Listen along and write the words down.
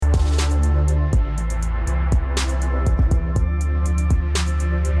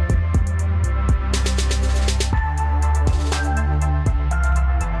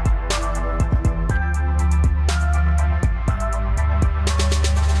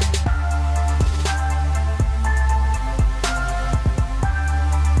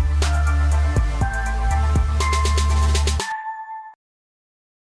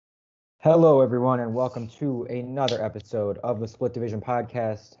Hello, everyone, and welcome to another episode of the Split Division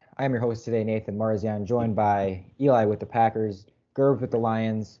Podcast. I am your host today, Nathan Marzian, joined by Eli with the Packers, Gerb with the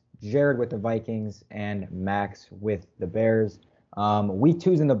Lions, Jared with the Vikings, and Max with the Bears. Week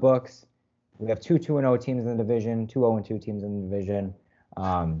two's in the books. We have two 2-0 teams in the division, two 0-2 teams in the division.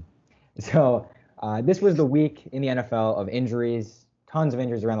 This was the week in the NFL of injuries. Tons of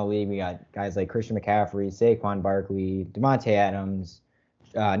injuries around the league. We got guys like Christian McCaffrey, Saquon Barkley, Devontae Adams,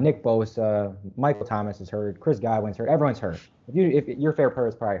 Nick Bosa, Michael Thomas is hurt, Chris Godwin's hurt, everyone's hurt. If your favorite player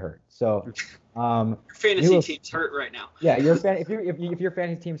is probably hurt, so your fantasy team's hurt right now. Yeah, if your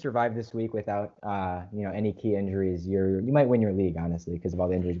fantasy team survived this week without any key injuries, you might win your league, honestly, because of all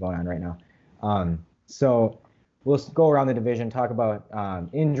the injuries going on right now. So we'll go around the division, talk about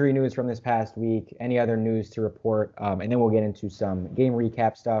injury news from this past week, any other news to report, and then we'll get into some game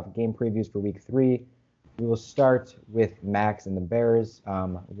recap stuff, game previews for week 3. We will start with Max and the Bears.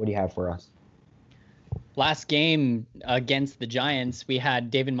 What do you have for us? Last game against the Giants, we had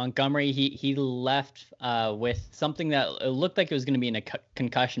David Montgomery. He left with something that looked like it was going to be a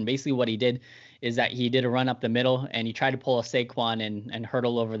concussion. Basically, what he did is that he did a run up the middle and he tried to pull a Saquon and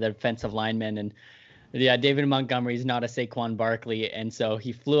hurdle over the defensive lineman. And yeah, David Montgomery is not a Saquon Barkley, and so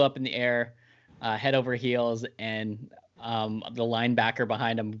he flew up in the air, head over heels, and the linebacker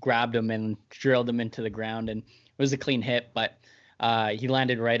behind him grabbed him and drilled him into the ground, and it was a clean hit, but he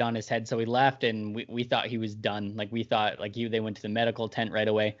landed right on his head. So he left, and we thought he was done. Like, we thought, like, they went to the medical tent right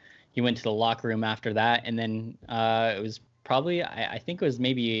away. He went to the locker room after that, and then it was probably, I think it was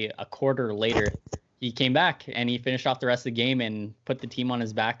maybe a quarter later, he came back and he finished off the rest of the game and put the team on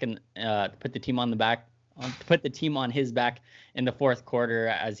his back and put the team on his back in the fourth quarter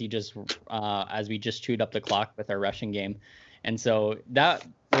as we just chewed up the clock with our rushing game. And so that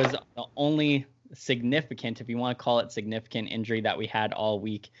was the only significant, if you want to call it significant, injury that we had all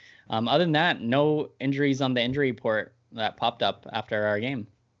week. Other than that, no injuries on the injury report that popped up after our game.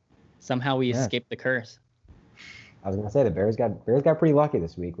 Somehow we escaped the curse. I was gonna say the Bears got pretty lucky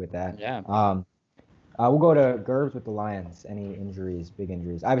this week with that. Yeah. We'll go to Gerbs with the Lions. Any injuries, big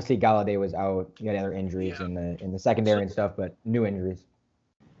injuries? Obviously, Galladay was out. You had other injuries in the secondary and stuff, but new injuries.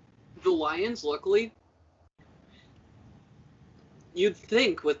 The Lions, luckily, you'd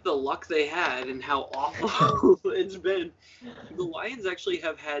think with the luck they had and how awful it's been, the Lions actually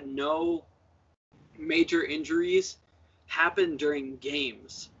have had no major injuries happen during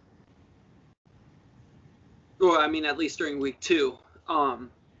games. Well, I mean, at least during week 2.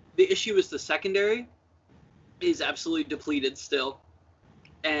 The issue is the secondary is absolutely depleted still,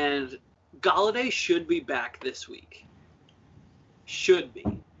 and Galladay should be back this week. Should be.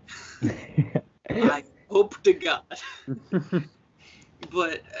 I hope to God.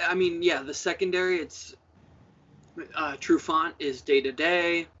 But I mean, yeah, the secondary, it's Trufant is day to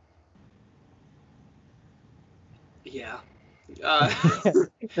day. Yeah.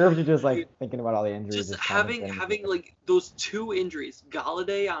 Gerbs are just like thinking about all the injuries. Just having like those two injuries,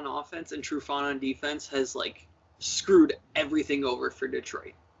 Galladay on offense and Trufant on defense, has like screwed everything over for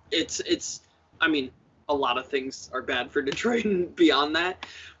Detroit. It's I mean, a lot of things are bad for Detroit and beyond that,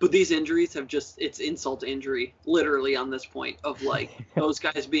 but these injuries have it's insult to injury literally on this point of like those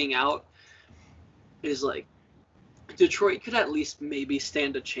guys being out is like Detroit could at least maybe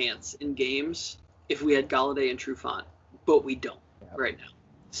stand a chance in games if we had Galladay and Trufant, but we don't right now.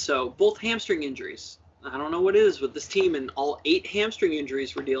 So both hamstring injuries. I don't know what it is with this team and all 8 hamstring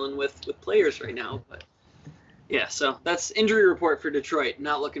injuries we're dealing with players right now, but yeah, so that's injury report for Detroit.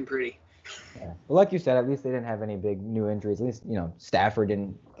 Not looking pretty. Yeah. Well, like you said, at least they didn't have any big new injuries. At least, Stafford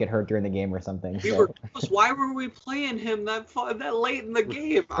didn't get hurt during the game or something. Why were we playing him that late in the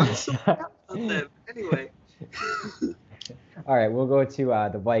game? I'm so proud of them. Anyway. All right, we'll go to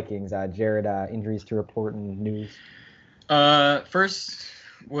the Vikings. Jared, injuries to report and news. First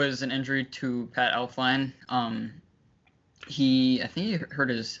was an injury to Pat Elflein. I think he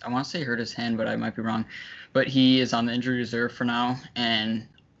hurt I want to say hurt his hand, but I might be wrong. But he is on the injury reserve for now. And,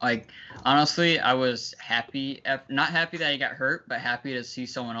 like, honestly, I was not happy that he got hurt, but happy to see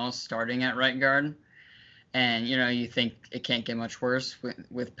someone else starting at right guard. And, you think it can't get much worse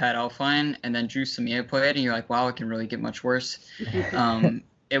with Pat Elflein. And then Drew Samia played, and you're like, wow, it can really get much worse. Granted,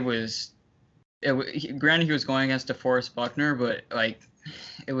 he was going against DeForest Buckner, but, like,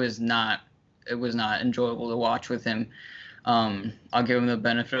 it was not enjoyable to watch with him. I'll give him the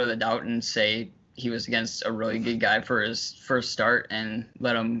benefit of the doubt and say he was against a really good guy for his first start and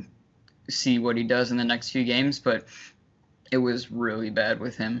let him see what he does in the next few games, but it was really bad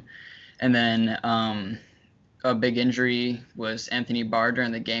with him. And then a big injury was Anthony Barr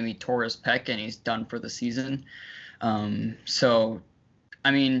during the game. He tore his pec and he's done for the season. So,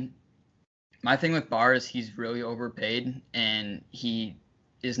 I mean, My thing with Barr is he's really overpaid, and he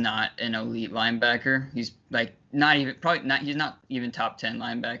is not an elite linebacker. He's like he's not even top 10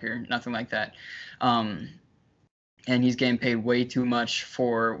 linebacker, nothing like that. And he's getting paid way too much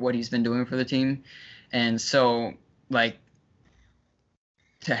for what he's been doing for the team. And so, like,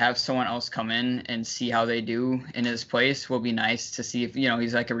 to have someone else come in and see how they do in his place will be nice to see if,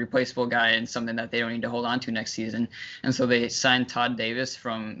 he's like a replaceable guy and something that they don't need to hold on to next season. And so they signed Todd Davis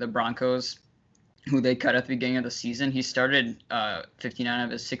from the Broncos, who they cut at the beginning of the season. He started 59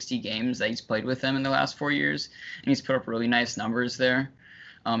 of his 60 games that he's played with them in the last 4 years, and he's put up really nice numbers there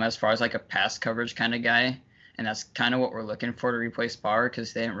as far as like a pass coverage kind of guy. And that's kind of what we're looking for to replace Barr,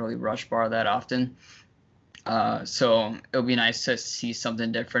 because they didn't really rush Barr that often. So it'll be nice to see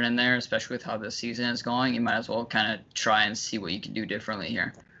something different in there, especially with how the season is going. You might as well kind of try and see what you can do differently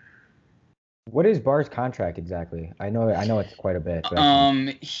here. What is Barr's contract exactly? I know it's quite a bit. But I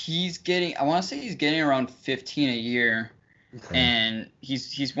want to say he's getting around 15 a year, okay. And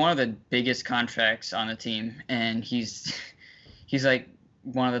he's one of the biggest contracts on the team, and he's like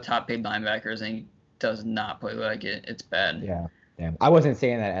one of the top paid linebackers, and he does not play like it. It's bad. Yeah. I wasn't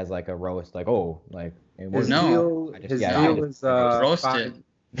saying that as like a roast, like, oh, like it was. His deal was roasted.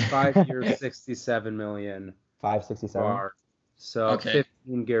 5 years, $67 million. 567. Barr. So Okay.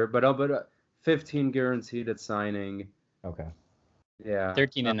 15 guaranteed at signing. Okay. Yeah.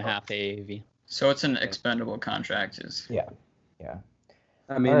 13 and a half AAV. So it's an expendable contract. Yeah.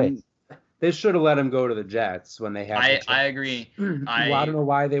 I mean, right. They should have let him go to the Jets when they had. I agree. I don't know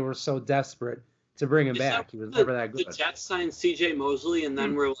why they were so desperate to bring him back. He was never that good. The Jets signed C.J. Mosley, and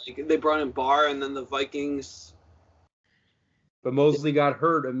then they brought in Barr, and then the Vikings. But Mosley got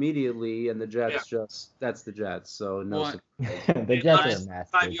hurt immediately, and the Jets that's the Jets. So no. What? The Jets are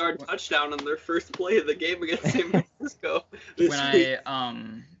nasty. 5-yard touchdown on their first play of the game against San Francisco. When I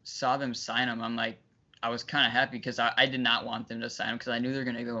saw them sign him, I'm like, I was kind of happy because I did not want them to sign him because I knew they were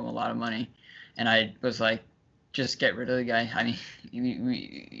going to give him a lot of money, and I was like, just get rid of the guy. I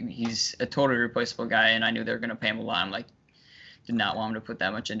mean, he's a totally replaceable guy, and I knew they were going to pay him a lot. I'm like, did not want him to put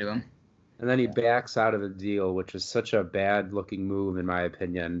that much into him. And then he backs out of the deal, which is such a bad-looking move, in my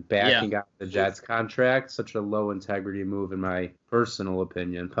opinion. Backing out the Jets contract, such a low-integrity move, in my personal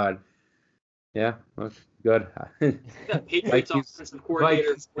opinion. But, yeah, well, good. That Patriots offensive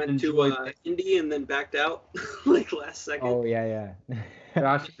coordinator went to Indy and then backed out, like last second. Oh, yeah.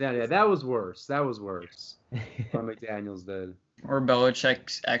 Gosh, that was worse. What McDaniels did. Or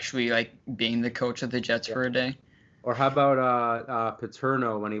Belichick actually, like, being the coach of the Jets for a day. Or how about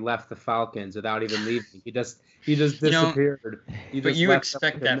Paterno when he left the Falcons without even leaving? He just disappeared. But you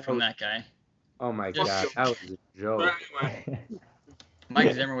expect that from that guy. Oh my God, that was a joke. Anyway.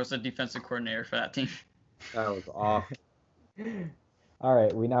 Mike Zimmer was the defensive coordinator for that team. That was awful. All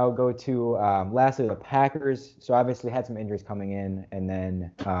right, we now go to lastly the Packers. So obviously had some injuries coming in, and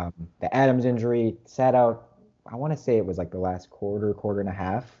then the Adams injury sat out. I want to say it was like the last quarter and a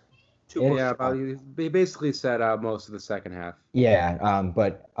half. He basically sat out most of the second half. Yeah,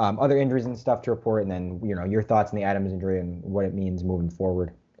 but other injuries and stuff to report, and then your thoughts on the Adams injury and what it means moving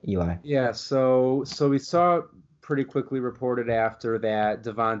forward, Eli. Yeah, so we saw pretty quickly reported after that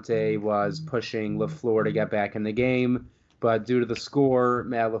Devontae was pushing LaFleur to get back in the game, but due to the score,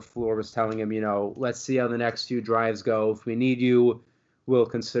 Matt LaFleur was telling him, let's see how the next few drives go. If we need you, we'll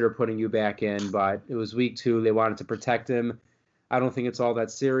consider putting you back in. But it was week 2; they wanted to protect him. I don't think it's all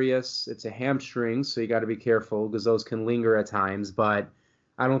that serious. It's a hamstring, so you got to be careful because those can linger at times. But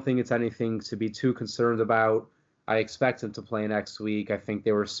I don't think it's anything to be too concerned about. I expect him to play next week. I think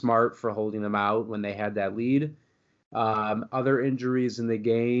they were smart for holding them out when they had that lead. Other injuries in the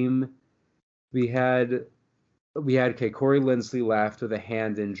game, we had Corey Linsley left with a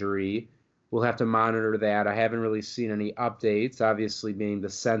hand injury. We'll have to monitor that. I haven't really seen any updates. Obviously, being the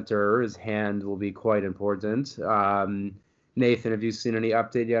center, his hand will be quite important. Nathan, have you seen any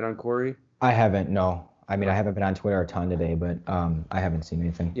update yet on Corey? I haven't, no. I mean, I haven't been on Twitter a ton today, but I haven't seen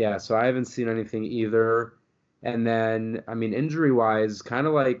anything. Yeah, so I haven't seen anything either. And then, I mean, injury-wise, kind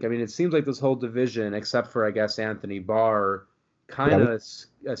of like, I mean, it seems like this whole division, except for, I guess, Anthony Barr, kind of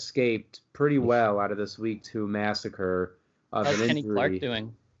escaped pretty well out of this Week 2 massacre of How's an Kenny injury. Clark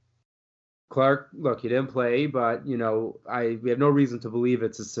doing? Clark, look, he didn't play, but, we have no reason to believe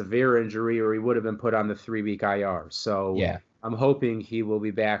it's a severe injury or he would have been put on the 3-week IR. So yeah. I'm hoping he will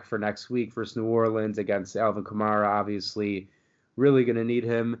be back for next week versus New Orleans against Alvin Kamara, obviously. Really going to need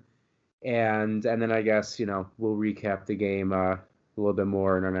him. And then I guess, we'll recap the game a little bit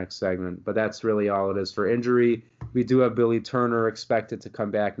more in our next segment. But that's really all it is for injury. We do have Billy Turner expected to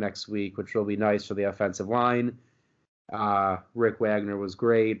come back next week, which will be nice for the offensive line. Rick Wagner was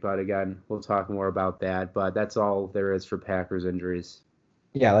great, but again, we'll talk more about that. But that's all there is for Packers injuries.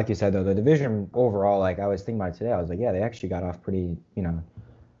 Yeah, like you said though, the division overall, like I was thinking about it today, I was like, yeah, they actually got off pretty,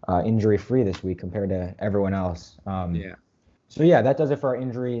 injury free this week compared to everyone else. Yeah. So yeah, that does it for our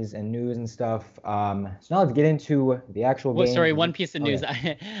injuries and news and stuff. So now let's get into the actual Well, game. sorry, one piece of news.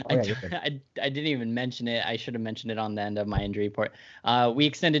 Yeah. I didn't even mention it. I should have mentioned it on the end of my injury report. We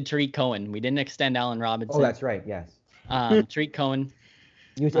extended Tariq Cohen. We didn't extend Allen Robinson. Oh, that's right. Yes. Tariq Cohen.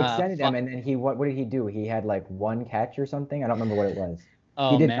 You extended him, and then what did he do? He had like one catch or something. I don't remember what it was.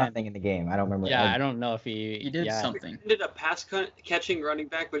 Oh, he did man. nothing in the game. I don't remember. Yeah, I don't know if he did something. He did a pass catching running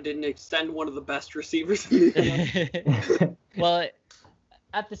back, but didn't extend one of the best receivers in the Well,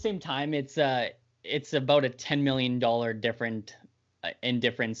 at the same time, it's about a $10 million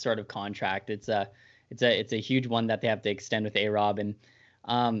different sort of contract. It's a huge one that they have to extend with A-Rob, and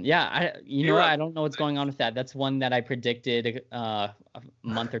I don't know what's going on with that. That's one that I predicted a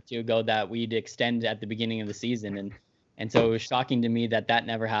month or two ago that we'd extend at the beginning of the season, and so it was shocking to me that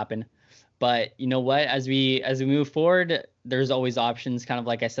never happened. But you know what? As we move forward, there's always options. Kind of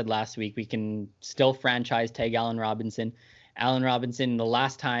like I said last week, we can still franchise tag Allen Robinson. Allen Robinson, the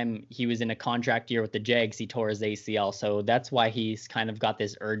last time he was in a contract year with the Jags, he tore his ACL. So that's why he's kind of got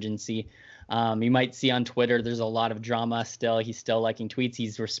this urgency. You might see on Twitter, there's a lot of drama still. He's still liking tweets.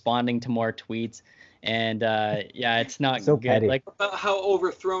 He's responding to more tweets. And it's not so good. petty. Like about how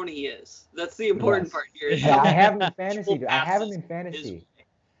overthrown he is. That's the important part here. Yeah, I have him in fantasy. I have him in fantasy.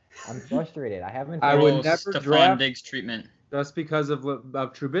 I'm frustrated. I have him in fantasy. I would never Stephon draft Diggs treatment. just because of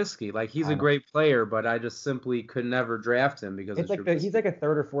Trubisky. Like, he's a great player, but I just simply could never draft him because it's of like Trubisky. he's like a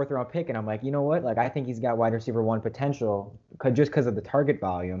third or fourth round pick, and I'm like, you know what? Like, I think he's got wide receiver 1 potential just because of the target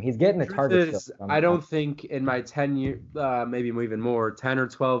volume. He's getting the target. I don't think in my 10 year, maybe even more, 10 or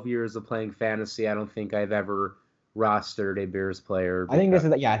 12 years of playing fantasy, I don't think I've ever rostered a Bears player. I think this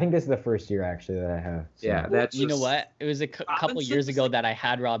is the first year actually that I have. So. Yeah, that's you know what? It was a couple years ago that I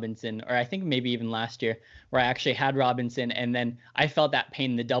had Robinson, or I think maybe even last year, where I actually had Robinson, and then I felt that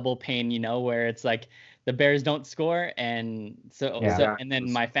pain, the double pain, where it's like the Bears don't score, and and then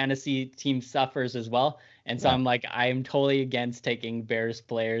my fantasy team suffers as well. And so I'm like, I'm totally against taking Bears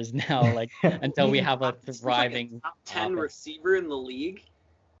players now, like until we have a thriving like a top 10 receiver in the league.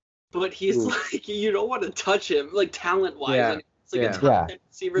 But he's like, you don't want to touch him, like talent-wise. Yeah. And it's like a top 10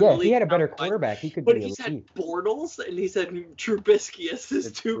 receiver in the league. He had a better quarterback. He could but be he's elite. had Bortles, and he's had Trubisky as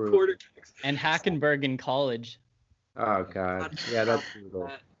his two quarterbacks. And Hackenberg in college. Oh, God. Yeah, that's brutal.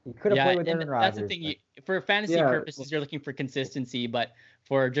 He could have played with Aaron Rodgers. That's the thing. For fantasy purposes, you're looking for consistency, but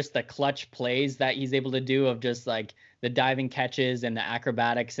for just the clutch plays that he's able to do of just like the diving catches and the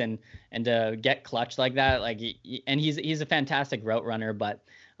acrobatics and to get clutch like that, and he's a fantastic route runner, but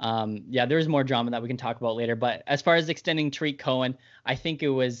there's more drama that we can talk about later. But as far as extending Tariq Cohen, I think it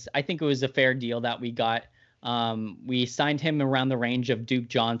was a fair deal that we got. We signed him around the range of Duke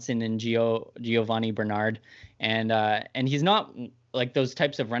Johnson and Giovanni Bernard, and he's not like those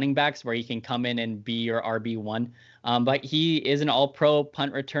types of running backs where he can come in and be your RB1. But he is an all-pro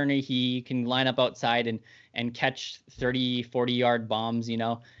punt returner. He can line up outside and catch 30, 40-yard bombs,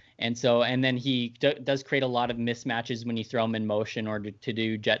 And then he does create a lot of mismatches when you throw him in motion or to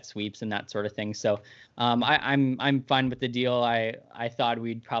do jet sweeps and that sort of thing. So I'm fine with the deal. I thought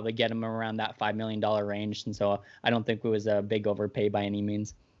we'd probably get him around that $5 million range. And so I don't think it was a big overpay by any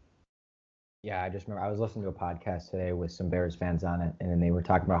means. Yeah, I just remember I was listening to a podcast today with some Bears fans on it, and then they were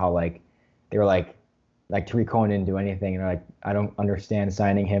talking about how they were like Tariq Cohen didn't do anything, and they're like, I don't understand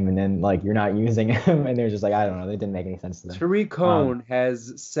signing him, and then you're not using him, and they're just like, I don't know, it didn't make any sense to them. Tariq Cohen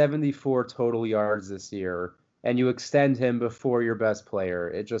has 74 total yards this year, and you extend him before your best player.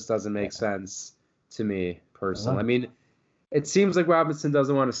 It just doesn't make sense to me personally. I mean, it seems like Robinson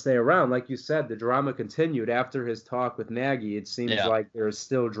doesn't want to stay around. Like you said, the drama continued after his talk with Nagy. It seems like there's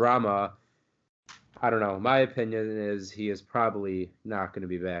still drama. I don't know. My opinion is he is probably not going to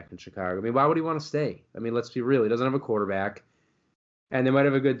be back in Chicago. I mean, why would he want to stay? I mean, let's be real. He doesn't have a quarterback, and they might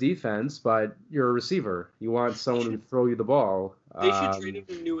have a good defense, but you're a receiver. You want someone to throw you the ball. They should trade him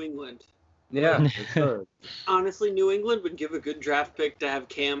to New England. Yeah, they should. Honestly, New England would give a good draft pick to have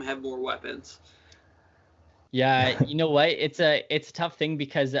Cam have more weapons. Yeah, you know what? It's a tough thing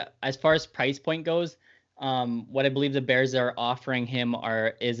because as far as price point goes, what I believe the Bears are offering him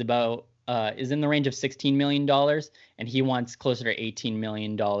is in the range of $16 million, and he wants closer to $18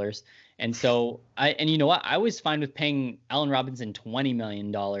 million. And so you know what? I was fine with paying Allen Robinson $20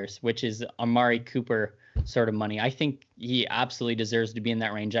 million, which is Amari Cooper sort of money. I think he absolutely deserves to be in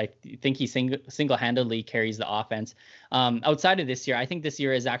that range. I think he single-handedly carries the offense. Outside of this year, I think this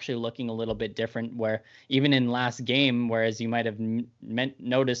year is actually looking a little bit different, where even in last game, whereas you might have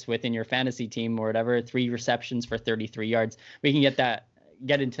noticed within your fantasy team or whatever, 3 receptions for 33 yards. We can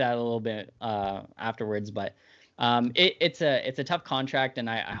get into that a little bit afterwards, but it's a tough contract, and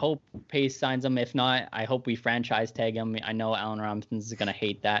I hope Pace signs him. If not, I hope we franchise tag him. I know Allen Robinson's going to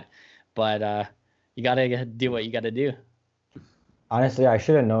hate that, but you got to do what you got to do. Honestly, I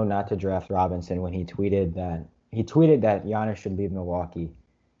should have known not to draft Robinson when he tweeted that Giannis should leave Milwaukee.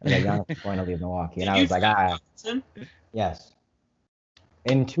 Or that Giannis was going to leave Milwaukee. And I was like, Robinson? Yes.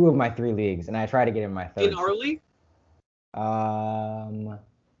 In 2 of my 3 leagues, and I tried to get in my 3rd. In our league?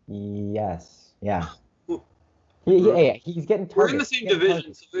 Yes. Yeah. He's getting targeted. We're in the same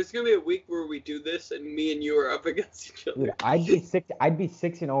division, so there's gonna be a week where we do this, and me and you are up against each other. Dude, I'd be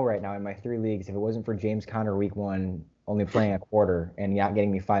 6-0 right now in my 3 leagues if it wasn't for James Conner week 1 only playing a quarter and not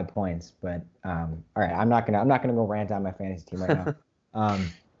getting me 5 points. But all right, I'm not gonna go rant on my fantasy team right now.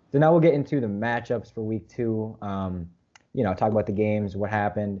 So now we'll get into the matchups for week 2. Talk about the games, what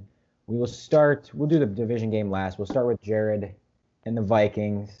happened. We'll do the division game last. We'll start with Jared and the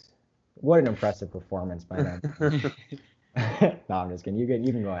Vikings. What an impressive performance by them. No, I'm just kidding. You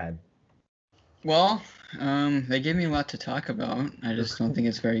can go ahead. Well, they gave me a lot to talk about. I just don't think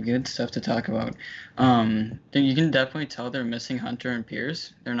it's very good stuff to talk about. You can definitely tell they're missing Hunter and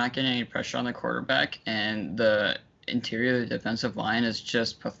Pierce. They're not getting any pressure on the quarterback, and the interior of the defensive line is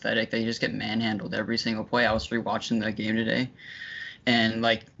just pathetic. They just get manhandled every single play. I was rewatching the game today, and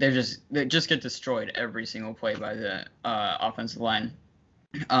they just get destroyed every single play by the offensive line.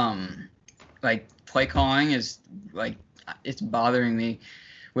 Play calling is it's bothering me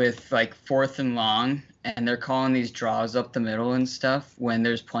with 4th and long, and they're calling these draws up the middle and stuff when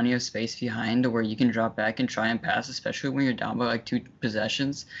there's plenty of space behind to where you can drop back and try and pass, especially when you're down by 2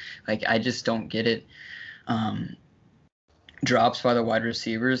 possessions. I just don't get it. Drops by the wide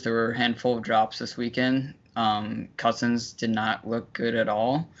receivers. There were a handful of drops this weekend. Cousins did not look good at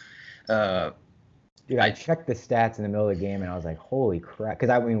all. Dude, I checked the stats in the middle of the game, and I was like, holy crap. Because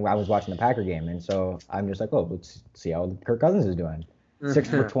I was watching the Packer game, and so I'm just like, let's see how Kirk Cousins is doing. 6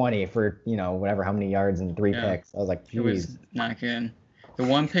 for 20 for, whatever, how many yards and 3 picks. I was like, geez. It was not good. The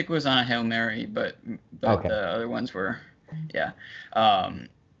one pick was on a Hail Mary, but okay. The other ones were, yeah.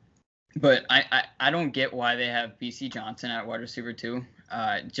 But I don't get why they have BC Johnson at wide receiver 2.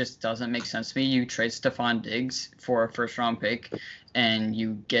 It just doesn't make sense to me. You trade Stephon Diggs for a 1st-round pick, and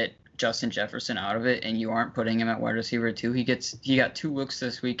you get Justin Jefferson out of it, and you aren't putting him at wide receiver 2. He got 2 looks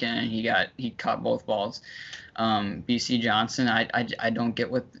this weekend, and he caught both balls. BC Johnson, I don't get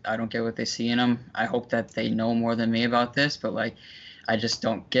what they see in him. I hope that they know more than me about this, but I just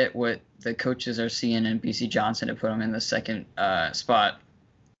don't get what the coaches are seeing in BC Johnson to put him in the 2nd spot.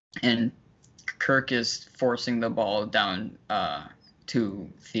 And Kirk is forcing the ball down to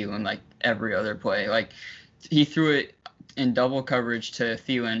Thielen every other play. He threw it in double coverage to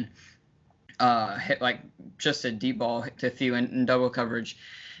Thielen, hit just a deep ball to Thielen in double coverage,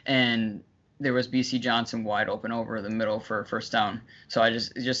 and there was BC Johnson wide open over the middle for a 1st down. So I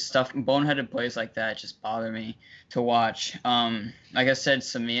just stuff boneheaded plays like that just bother me to watch. Like I said,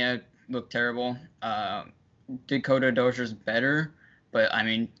 Samia looked terrible. Dakota Dozier's better, but I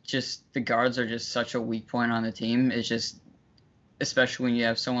mean, just the guards are just such a weak point on the team. It's just, especially when you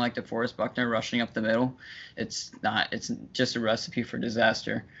have someone like DeForest Buckner rushing up the middle, it's just a recipe for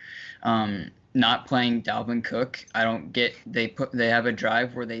disaster. Not playing Dalvin Cook, I don't get. They have a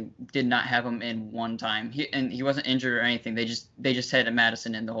drive where they did not have him in one time. He wasn't injured or anything. They just had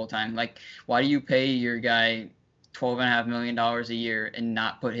Madison in the whole time. Why do you pay your guy $12.5 million a year and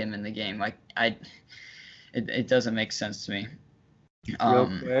not put him in the game? It doesn't make sense to me.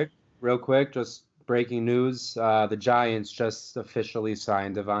 Real quick, just breaking news. The Giants just officially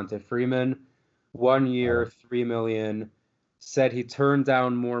signed Devonta Freeman, 1 year, $3 million. Said he turned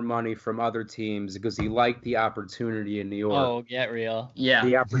down more money from other teams because he liked the opportunity in New York. Oh, get real. Yeah.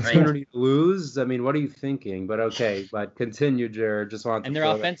 The opportunity to lose? I mean, what are you thinking? But okay, continue, Jared. Just want to. And their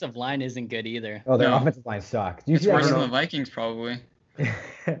offensive line isn't good either. Oh, their offensive line sucks. It's worse than the Vikings, probably.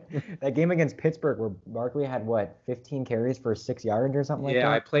 That game against Pittsburgh where Barkley had 15 carries for 6 yards or something like that?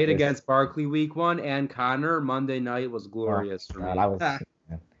 Yeah, I played against Barkley week 1 and Connor. Monday night was glorious for me.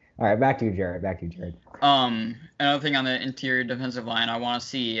 All right, back to you, Jared. Another thing on the interior defensive line, I want to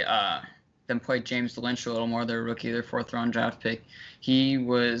see them play James Lynch a little more. Their rookie, their 4th-round draft pick. He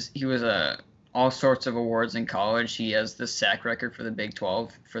was all sorts of awards in college. He has the sack record for the Big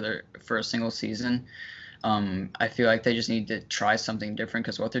 12 for a single season. I feel like they just need to try something different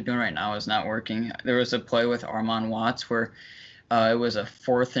because what they're doing right now is not working. There was a play with Armon Watts where it was a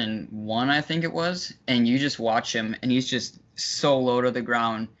 4th and 1, I think it was, and you just watch him, and he's just so low to the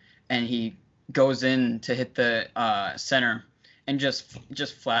ground, and he goes in to hit the center, and just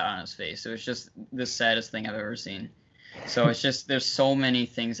flat on his face. It was just the saddest thing I've ever seen. So it's just there's so many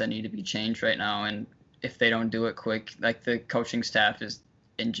things that need to be changed right now, and if they don't do it quick, like the coaching staff is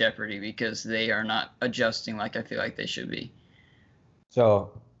in jeopardy because they are not adjusting like I feel like they should be.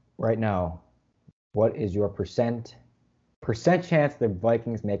 So right now, what is your percent chance the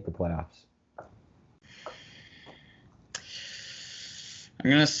Vikings make the playoffs?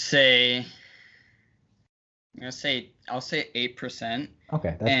 I'll say 8%.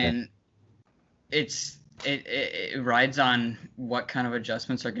 Okay, that's and it rides on what kind of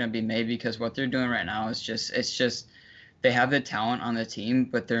adjustments are going to be made, because what they're doing right now is just they have the talent on the team,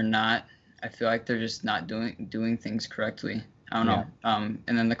 but they're not. I feel like they're just not doing things correctly. I don't know.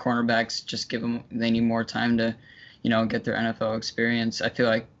 And then the cornerbacks just they need more time to, get their NFL experience. I feel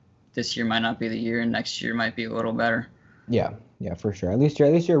like this year might not be the year, and next year might be a little better. Yeah, for sure. At least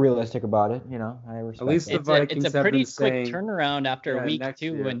you're realistic about it. I respect. At least that. the Vikings it's a pretty have quick been saying, turnaround after week 2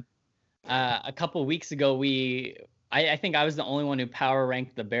 year. when a couple weeks ago I think I was the only one who power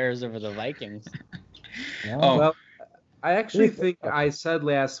ranked the Bears over the Vikings. Yeah. Well, I actually think I said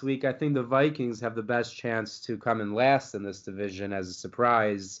last week I think the Vikings have the best chance to come in last in this division as a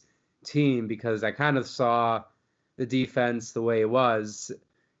surprise team, because I kind of saw the defense the way it was,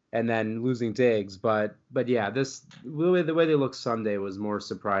 and then losing Diggs. But yeah, the way they looked Sunday was more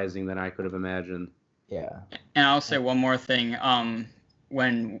surprising than I could have imagined. Yeah. And I'll say one more thing.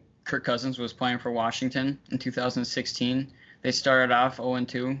 When Kirk Cousins was playing for Washington in 2016, they started off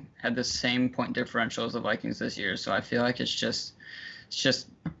 0-2, had the same point differential as the Vikings this year. So I feel like it's just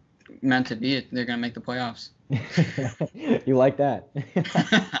meant to be. They're gonna make the playoffs. You like that?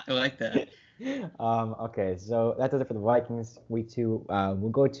 I like that. Okay, so that does it for the Vikings week 2. We'll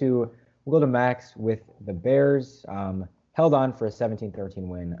go to Max with the Bears. Held on for a 17-13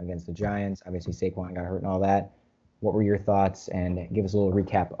 win against the Giants. Obviously, Saquon got hurt and all that. What were your thoughts? And give us a little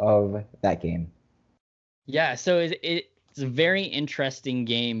recap of that game. Yeah, so it's a very interesting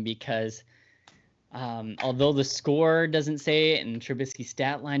game because although the score doesn't say it and Trubisky's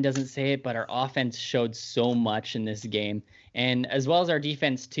stat line doesn't say it, but our offense showed so much in this game, and as well as our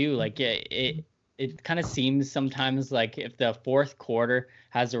defense too. Like it kind of seems sometimes like if the fourth quarter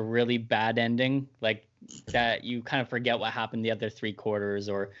has a really bad ending, like that you kind of forget what happened the other 3 quarters,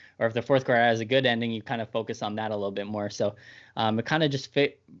 or if the fourth quarter has a good ending, you kind of focus on that a little bit more. So it kind of just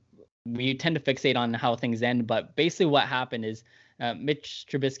we tend to fixate on how things end, but basically what happened is Mitch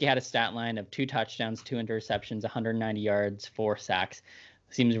Trubisky had a stat line of 2 touchdowns, 2 interceptions, 190 yards, 4 sacks.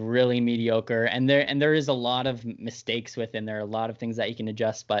 Seems really mediocre, and there is a lot of mistakes within there, a lot of things that you can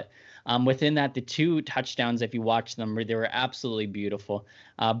adjust. But within that, the 2 touchdowns, if you watch them, they were absolutely beautiful.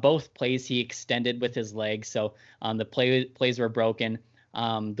 Both plays he extended with his legs, so the plays were broken.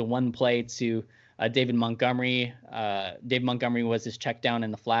 The one play to David Montgomery was his check down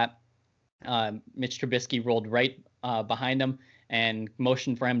in the flat. Mitch Trubisky rolled right behind him and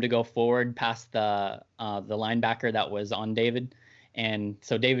motioned for him to go forward past the linebacker that was on David. And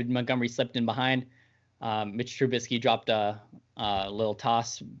so David Montgomery slipped in behind. Mitch Trubisky dropped a little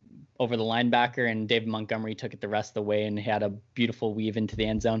toss over the linebacker, and David Montgomery took it the rest of the way and had a beautiful weave into the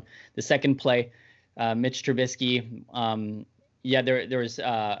end zone. The second play, Mitch Trubisky, there was,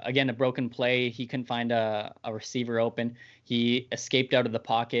 again, a broken play. He couldn't find a receiver open. He escaped out of the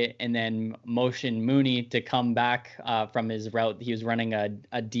pocket and then motioned Mooney to come back from his route. He was running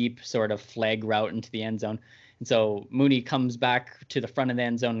a deep sort of flag route into the end zone. And so Mooney comes back to the front of the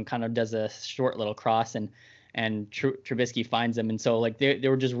end zone and kind of does a short little cross, and Trubisky finds him. And so like they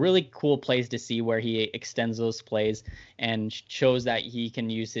were just really cool plays to see where he extends those plays and shows that he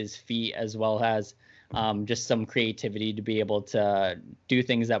can use his feet as well as just some creativity to be able to do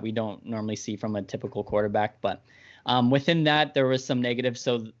things that we don't normally see from a typical quarterback. But within that, there was some negatives.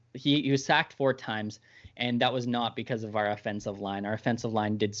 So he was sacked 4 times. And that was not because of our offensive line. Our offensive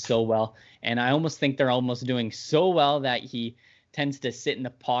line did so well. And I almost think they're almost doing so well that he tends to sit in the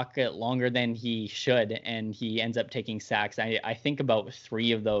pocket longer than he should. And he ends up taking sacks. I think about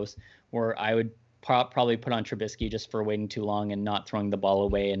 3 of those where I would probably put on Trubisky just for waiting too long and not throwing the ball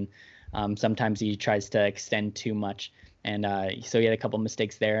away. And sometimes he tries to extend too much. And so he had a couple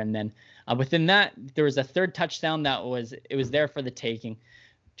mistakes there. And then within that, there was a 3rd touchdown that was there for the taking.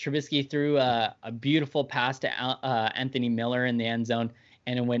 Trubisky threw a beautiful pass to Anthony Miller in the end zone,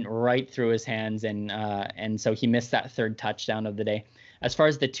 and it went right through his hands, and so he missed that 3rd touchdown of the day. As far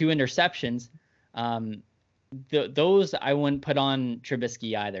as the 2 interceptions, those I wouldn't put on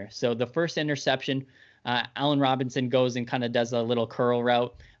Trubisky either. So the first interception, Allen Robinson goes and kind of does a little curl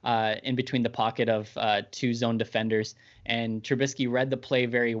route in between the pocket of two zone defenders, and Trubisky read the play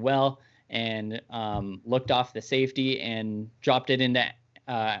very well and looked off the safety and dropped it into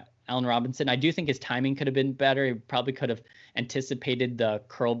Allen Robinson. I do think his timing could have been better. He probably could have anticipated the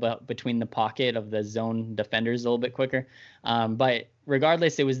curl between the pocket of the zone defenders a little bit quicker. But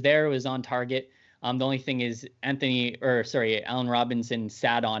regardless, it was there. It was on target. The only thing is Allen Robinson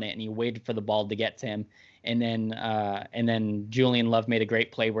sat on it and he waited for the ball to get to him. And then Julian Love made a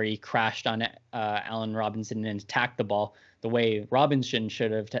great play where he crashed on Allen Robinson and attacked the ball the way Robinson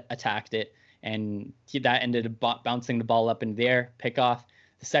should have attacked it. And that ended up bouncing the ball up in the air, pick off.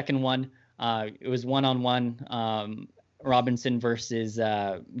 The second one, it was one-on-one, Robinson versus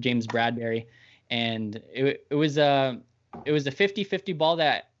James Bradbury. And it was a 50-50 ball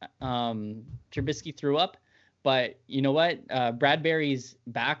that Trubisky threw up. But you know what? Bradbury's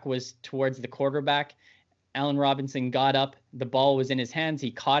back was towards the quarterback. Allen Robinson got up. The ball was in his hands.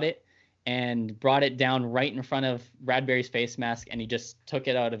 He caught it and brought it down right in front of Bradbury's face mask, and he just took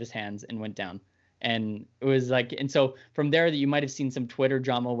it out of his hands and went down. And it was like, and so from there, that you might have seen some Twitter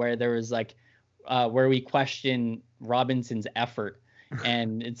drama where there was like, where we question Robinson's effort.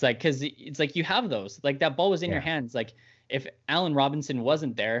 And it's like, cause it's like, you have those, like that ball was in your hands. Like if Allen Robinson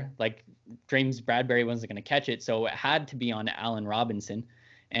wasn't there, like James Bradbury wasn't going to catch it. So it had to be on Allen Robinson.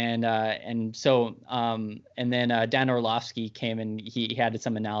 And then Dan Orlovsky came and he had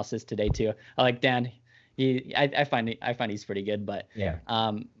some analysis today too. I like Dan. I find he's pretty good, but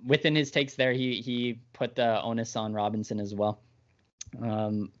within his takes there, he put the onus on Robinson as well.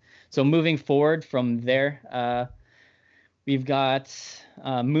 So moving forward from there, we've got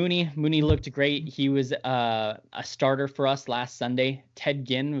Mooney. Mooney looked great. He was a starter for us last Sunday. Ted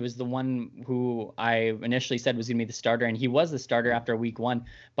Ginn was the one who I initially said was going to be the starter, and he was the starter after week 1.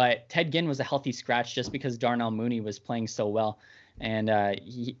 But Ted Ginn was a healthy scratch just because Darnell Mooney was playing so well. And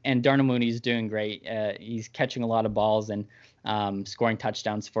Darnell Mooney's doing great. He's catching a lot of balls and scoring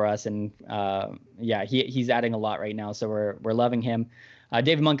touchdowns for us. And he's adding a lot right now. So we're loving him.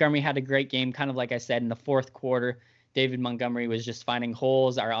 David Montgomery had a great game, kind of like I said in the fourth quarter. David Montgomery was just finding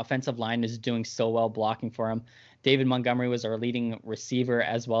holes. Our offensive line is doing so well blocking for him. David Montgomery was our leading receiver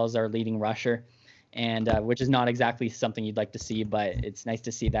as well as our leading rusher, and which is not exactly something you'd like to see, but it's nice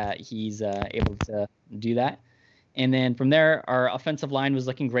to see that he's able to do that. And then from there, our offensive line was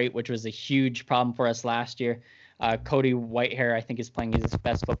looking great, which was a huge problem for us last year. Cody Whitehair, I think, is playing his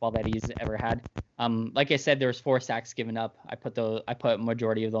best football that he's ever had. Like I said, there was 4 sacks given up. I put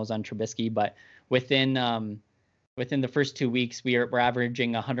majority of those on Trubisky, but within the first 2 weeks, we're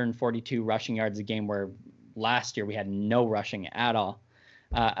averaging 142 rushing yards a game, where last year we had no rushing at all.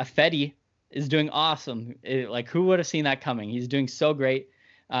 Afedi is doing awesome. Who would have seen that coming? He's doing so great.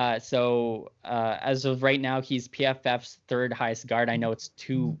 So as of right now, he's PFF's 3rd highest guard. I know it's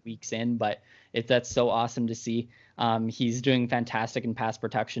 2 weeks in, but that's so awesome to see. He's doing fantastic in pass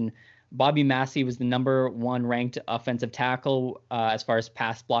protection. Bobby Massey was the number 1 ranked offensive tackle as far as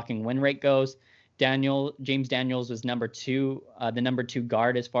pass blocking win rate goes. James Daniels was number 2, the number 2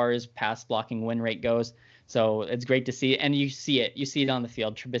 guard as far as pass blocking win rate goes. So it's great to see, and you see it on the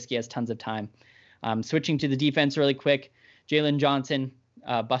field. Trubisky has tons of time. Switching to the defense really quick, Jalen Johnson,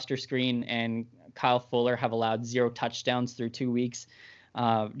 Buster Screen, and Kyle Fuller have allowed 0 touchdowns through 2 weeks.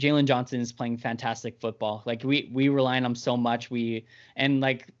 Jalen Johnson is playing fantastic football. Like we rely on him so much.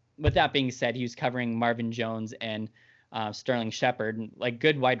 With that being said, he was covering Marvin Jones and Sterling Shepard, like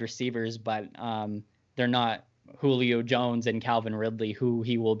good wide receivers, but they're not Julio Jones and Calvin Ridley, who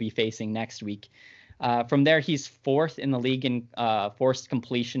he will be facing next week. From there, he's 4th in the league in forced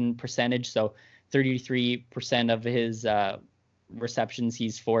completion percentage. So 33% of his receptions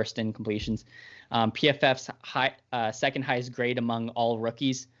he's forced in completions. PFF's second highest grade among all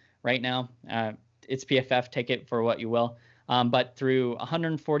rookies right now. It's PFF, take it for what you will. But through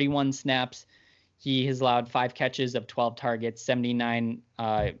 141 snaps, he has allowed 5 catches of 12 targets, 79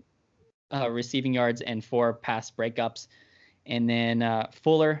 receiving yards, and 4 pass breakups. And then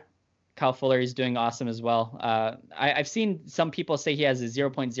Kyle Fuller is doing awesome as well. I've seen some people say he has a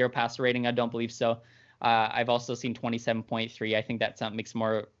 0.0 passer rating. I don't believe so. I've also seen 27.3. I think that makes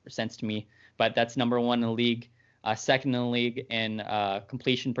more sense to me. But that's number 1 in the league, 2nd in the league in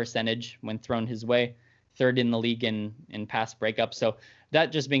completion percentage when thrown his way, 3rd in the league in pass breakup. So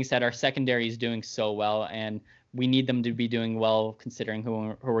that just being said, our secondary is doing so well, and we need them to be doing well considering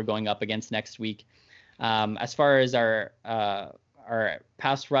who we're going up against next week. As far as our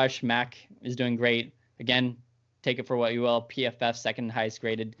pass rush, Mac is doing great. Again, take it for what you will. PFF second highest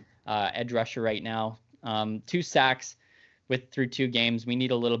graded edge rusher right now. 2 sacks through 2 games. We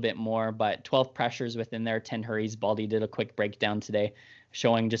need a little bit more, but 12 pressures within there, 10 hurries. Baldy did a quick breakdown today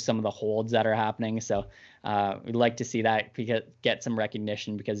showing just some of the holds that are happening. So we'd like to see that get some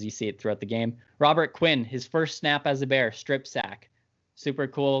recognition because you see it throughout the game. Robert Quinn, his first snap as a Bear, strip sack. Super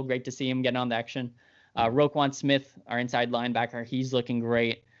cool. Great to see him getting on the action. Roquan Smith, our inside linebacker, he's looking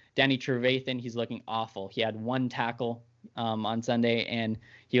great. Danny Trevathan, he's looking awful. He had 1 tackle on Sunday, and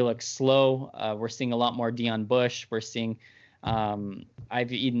he looks slow. We're seeing a lot more Dion Bush. We're seeing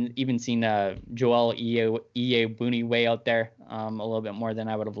I've even seen Joel Iyiegbuniwe way out there a little bit more than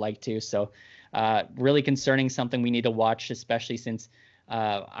I would have liked to. So really concerning, something we need to watch, especially since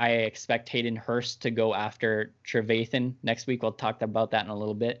I expect Hayden Hurst to go after Trevathan next week. We'll talk about that in a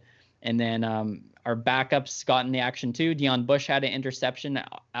little bit. And then our backups got in the action too. Dion Bush had an interception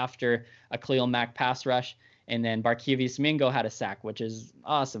after a Khalil Mack pass rush. And then Barkevius Mingo had a sack, which is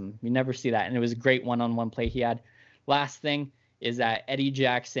awesome. You never see that. And it was a great one-on-one play he had. Last thing is that Eddie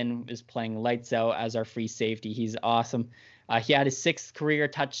Jackson is playing lights out as our free safety. He's awesome. He had his 6th career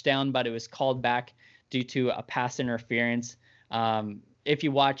touchdown, but it was called back due to a pass interference. If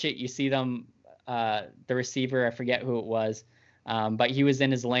you watch it, you see them, the receiver, I forget who it was, but he was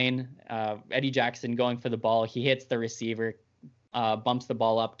in his lane. Eddie Jackson going for the ball. He hits the receiver, bumps the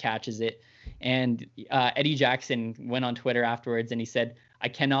ball up, catches it. And Eddie Jackson went on Twitter afterwards and he said, "I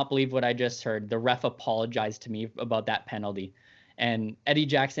cannot believe what I just heard. The ref apologized to me about that penalty." And Eddie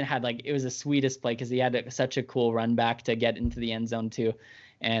Jackson had it was the sweetest play because he had such a cool run back to get into the end zone too.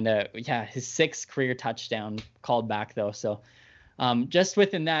 And his 6th career touchdown called back though. So just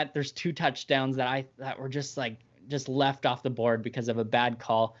within that, there's 2 touchdowns that were just left off the board because of a bad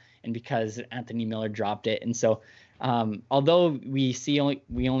call and because Anthony Miller dropped it. And so although we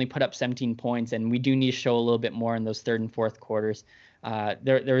only put up 17 points and we do need to show a little bit more in those 3rd and 4th quarters,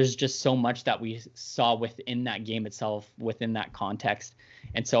 there is just so much that we saw within that game itself, within that context.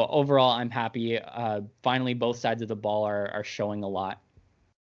 And so overall, I'm happy. Finally, both sides of the ball are showing a lot.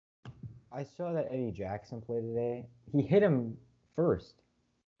 I saw that Eddie Jackson played today. He hit him first.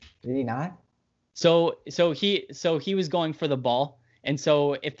 Did he not? So he was going for the ball. And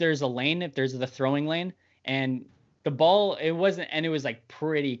so if there's a lane, if there's the throwing lane, and the ball, it was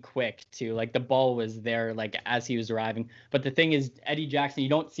pretty quick too. The ball was there as he was arriving. But the thing is, Eddie Jackson, you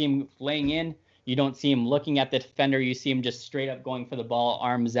don't see him laying in. You don't see him looking at the defender. You see him just straight up going for the ball,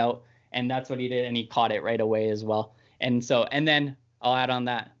 arms out. And that's what he did. And he caught it right away as well. And then I'll add on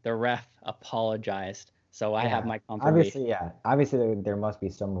that, the ref apologized. So I have my confirmation. Obviously there must be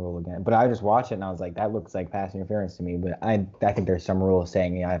some rule again. But I just watched it and I was like, that looks like pass interference to me. But I think there's some rule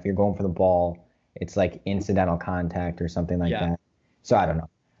saying, if you're going for the ball, it's incidental contact or something like that. So I don't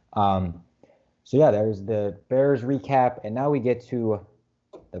know. There's the Bears recap, and now we get to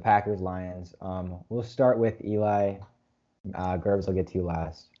the Packers Lions. We'll start with Eli. Gerbs, I'll get to you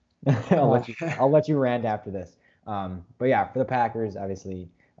last. I'll let you rant after this. For the Packers, obviously.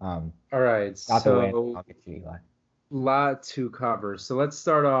 All right. So I'll get to you, Eli. Lot to cover. So let's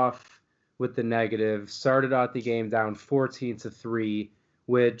start off with the negative. Started out the game down 14-3,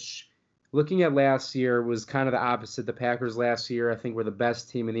 which, looking at last year, was kind of the opposite. The Packers last year, I think, were the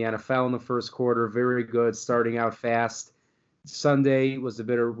best team in the NFL in the first quarter. Very good, starting out fast. Sunday was a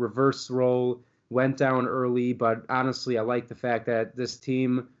bit of reverse role, went down early, but honestly, I like the fact that this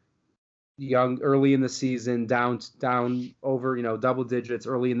team, young, early in the season, down over double digits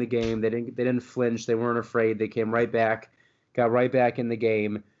early in the game. They didn't flinch. They weren't afraid. They came right back, got right back in the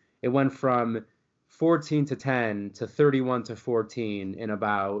game. It went from 14-10 to 31-14 in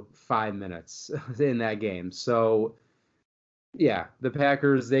about 5 minutes in that game. So, the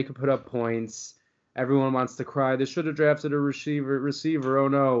Packers, they could put up points. Everyone wants to cry, they should have drafted a receiver. Oh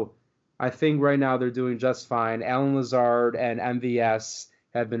no. I think right now they're doing just fine. Allen Lazard and MVS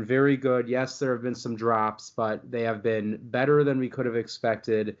have been very good. Yes, there have been some drops, but they have been better than we could have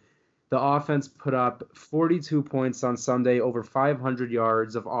expected. The offense put up 42 points on Sunday, over 500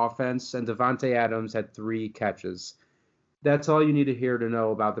 yards of offense, and Davante Adams had 3 catches. That's all you need to hear to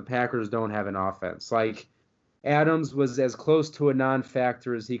know about the Packers don't have an offense. Adams was as close to a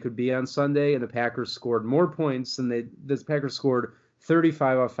non-factor as he could be on Sunday, and the Packers scored more points than the Packers scored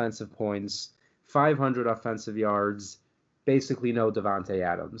 35 offensive points, 500 offensive yards, basically no Davante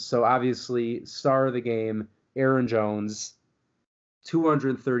Adams. So obviously, star of the game, Aaron Jones,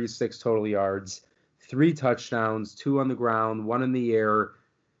 236 total yards, 3 touchdowns, 2 on the ground, 1 in the air.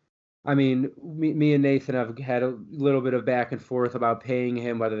 I mean, me and Nathan have had a little bit of back and forth about paying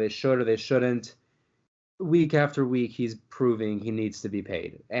him, whether they should or they shouldn't. Week after week, he's proving he needs to be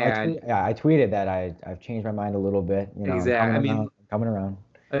paid. And I tweeted that I've changed my mind a little bit. Exactly. Coming around.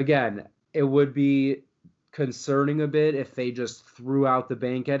 Again, it would be concerning a bit if they just threw out the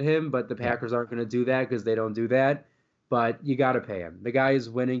bank at him, but the Packers aren't going to do that because they don't do that. But you got to pay him. The guy is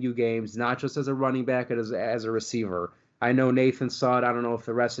winning you games, not just as a running back, but as a receiver. I know Nathan saw it. I don't know if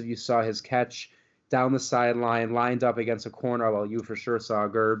the rest of you saw his catch down the sideline, lined up against a corner. Well, you for sure saw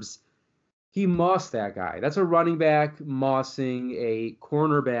Gerbs. He mossed that guy. That's a running back mossing a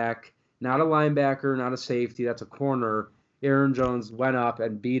cornerback, not a linebacker, not a safety. That's a corner. Aaron Jones went up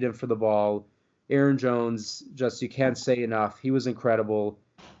and beat him for the ball. Aaron Jones, just you can't say enough. He was incredible.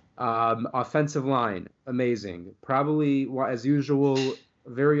 Offensive line, amazing. Probably, as usual,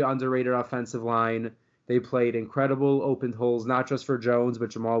 very underrated offensive line. They played incredible open holes, not just for Jones,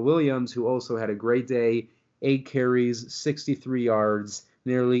 but Jamal Williams, who also had a great day. 8 carries, 63 yards,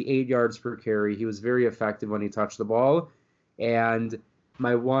 nearly 8 yards per carry. He was very effective when he touched the ball. And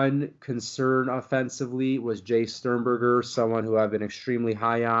my one concern offensively was Jay Sternberger, someone who I've been extremely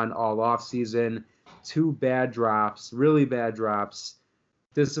high on all offseason. 2 bad drops, really bad drops.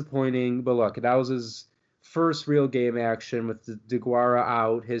 Disappointing, but look, that was his first real game action with DeGuara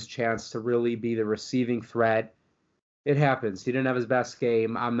out, his chance to really be the receiving threat. It happens. He didn't have his best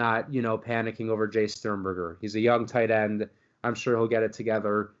game. I'm not, panicking over Jay Sternberger. He's a young tight end. I'm sure he'll get it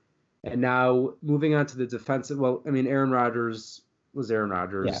together. And now moving on to the defensive, Aaron Rodgers was Aaron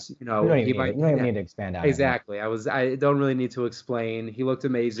Rodgers. Yeah. You don't even need to expand on exactly. it. I don't really need to explain. He looked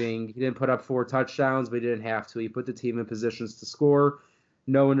amazing. He didn't put up 4 touchdowns, but he didn't have to. He put the team in positions to score.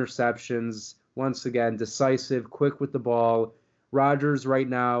 No interceptions. Once again, decisive, quick with the ball. Rodgers right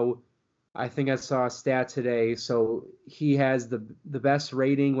now, I think I saw a stat today. So he has the best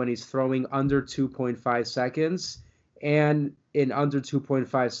rating when he's throwing under 2.5 seconds. And in under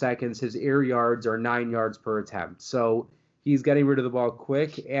 2.5 seconds, his air yards are 9 yards per attempt. So he's getting rid of the ball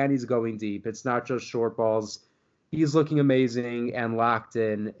quick and he's going deep. It's not just short balls. He's looking amazing and locked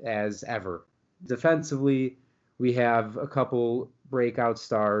in as ever. Defensively, we have a couple breakout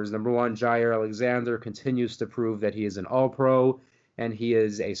stars. Number 1, Jaire Alexander continues to prove that he is an all-pro and he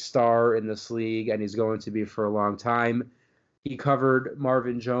is a star in this league and he's going to be for a long time. He covered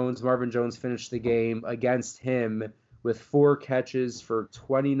Marvin Jones. Marvin Jones finished the game against him with 4 catches for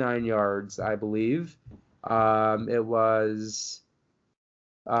 29 yards, I believe. It was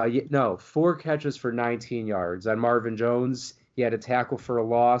 4 catches for 19 yards. On Marvin Jones, he had a tackle for a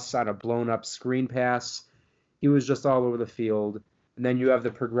loss on a blown-up screen pass. He was just all over the field. And then you have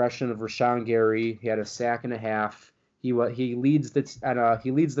the progression of Rashawn Gary. He had a sack and a half. He leads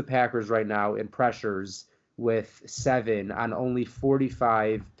the Packers right now in pressures with 7 on only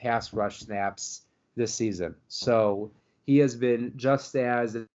 45 pass rush snaps this season. So he has been just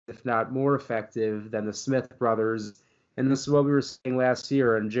as, if not more effective than the Smith brothers. And this is what we were saying last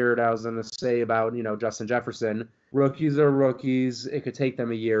year. And Jared, I was going to say about, Justin Jefferson. Rookies are rookies. It could take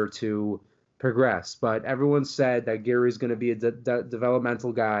them a year to progress. But everyone said that Gary's going to be a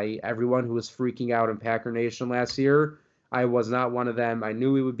developmental guy. Everyone who was freaking out in Packer Nation last year, I was not one of them. I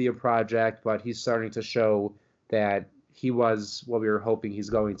knew he would be a project, but he's starting to show that he was what we were hoping he's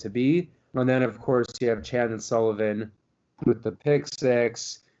going to be. And then, of course, you have Chandon Sullivan with the pick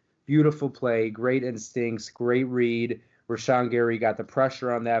 6. Beautiful play, great instincts, great read. Rashawn Gary got the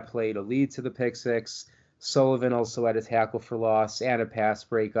pressure on that play to lead to the pick 6. Sullivan also had a tackle for loss and a pass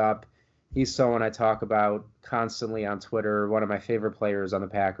breakup. He's someone I talk about constantly on Twitter, one of my favorite players on the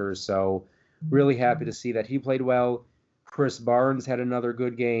Packers. So really happy to see that he played well. Chris Barnes had another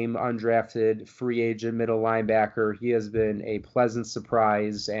good game, undrafted free agent middle linebacker. He has been a pleasant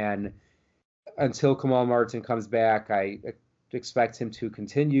surprise, and until Kamal Martin comes back, I expect him to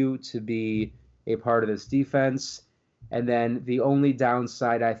continue to be a part of this defense. And then the only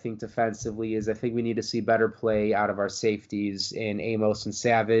downside, I think, defensively is I think we need to see better play out of our safeties in Amos and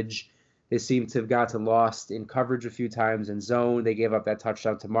Savage. They seem to have gotten lost in coverage a few times in zone. They gave up that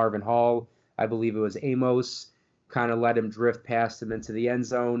touchdown to Marvin Hall. I believe it was Amos. Kind of let him drift past him into the end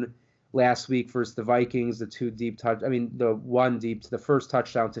zone. Last week versus the Vikings, the first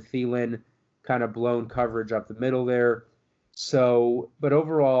touchdown to Thielen, kind of blown coverage up the middle there. So, but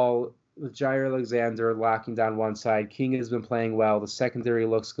overall, with Jaire Alexander locking down one side, King has been playing well. The secondary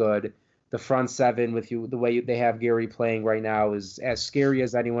looks good. The front 7, the way they have Gary playing right now, is as scary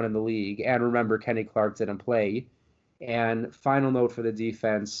as anyone in the league. And remember, Kenny Clark didn't play. And final note for the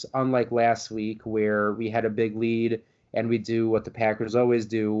defense, unlike last week where we had a big lead and we do what the Packers always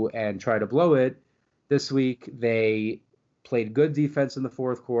do and try to blow it, this week they played good defense in the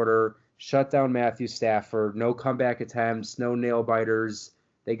fourth quarter, shut down Matthew Stafford, no comeback attempts, no nail biters.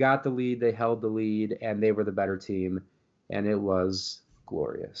 They got the lead, they held the lead, and they were the better team, and it was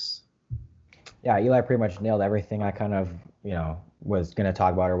glorious. Yeah, Eli pretty much nailed everything I kind of, was going to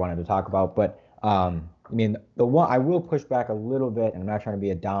talk about or wanted to talk about. But I mean, the one I will push back a little bit, and I'm not trying to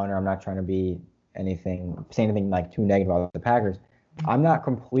be a downer. I'm not trying to say anything like too negative about the Packers. I'm not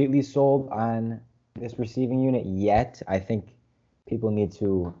completely sold on this receiving unit yet. I think people need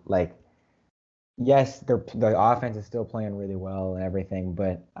to yes, the offense is still playing really well and everything,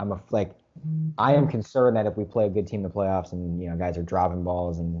 but I am concerned that if we play a good team in the playoffs and guys are dropping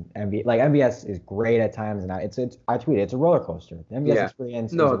balls and MVS is great at times and I tweeted it's a roller coaster. The MVS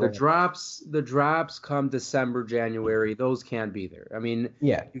experience. No, the drops come December, January. Those can't be there. I mean,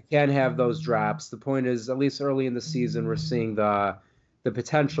 yeah, you can't have those drops. The point is, at least early in the season, we're seeing the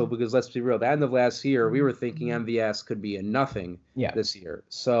potential because let's be real. The end of last year, we were thinking MVS could be a nothing this year.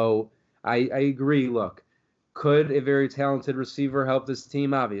 So I agree. Look. Could a very talented receiver help this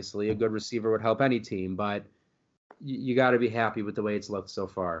team? Obviously, a good receiver would help any team, but you got to be happy with the way it's looked so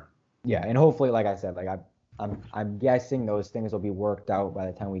far. Yeah, and hopefully, like I said, I'm guessing those things will be worked out by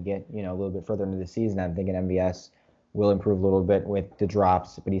the time we get a little bit further into the season. I'm thinking MVS will improve a little bit with the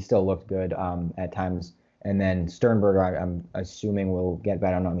drops, but he still looked good at times. And then Sternberger, I'm assuming will get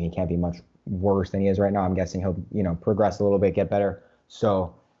better. I mean, he can't be much worse than he is right now. I'm guessing he'll progress a little bit, get better.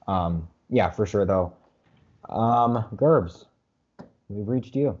 So yeah, for sure though. Gerbs, we've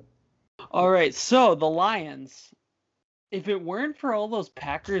reached you. All right, so the Lions, if it weren't for all those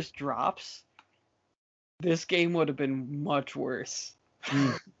Packers drops, this game would have been much worse.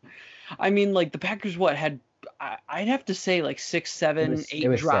 I mean, the Packers, I'd have to say 6, 7,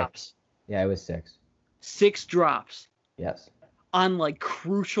 8 drops. 6. Yeah, it was 6. 6 drops. Yes. On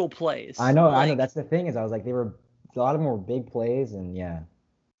crucial plays. I know. That's the thing is I was a lot of them were big plays and yeah.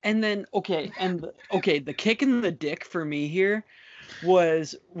 And then, the kick in the dick for me here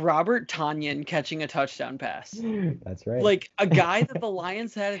was Robert Tonyan catching a touchdown pass. That's right. A guy that the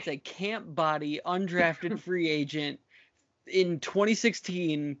Lions had as a camp body, undrafted free agent in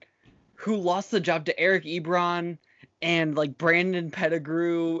 2016 who lost the job to Eric Ebron and Brandon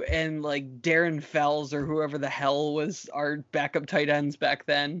Pettigrew and Darren Fells or whoever the hell was our backup tight ends back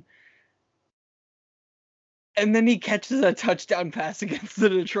then. And then he catches a touchdown pass against the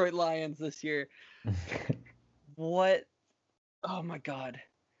Detroit Lions this year. What? Oh my God.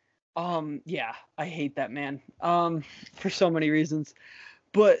 Yeah, I hate that man. For so many reasons.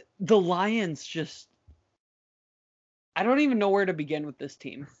 But the Lions I don't even know where to begin with this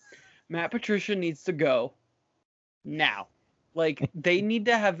team. Matt Patricia needs to go now. They need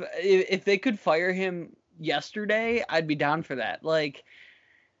to have, if they could fire him yesterday, I'd be down for that.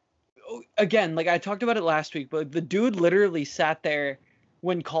 Again, I talked about it last week, but the dude literally sat there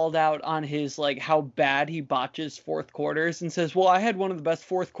when called out on his how bad he botches fourth quarters and says, well, I had one of the best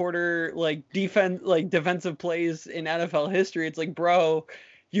fourth quarter defensive plays in NFL history. It's bro,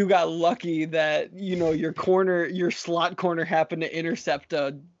 you got lucky that your slot corner happened to intercept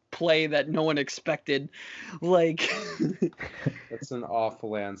a play that no one expected. That's an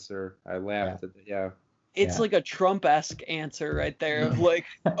awful answer. I laughed at it. Yeah. It's a Trump-esque answer right there of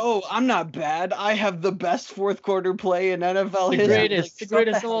oh, I'm not bad. I have the best fourth quarter play in NFL history. The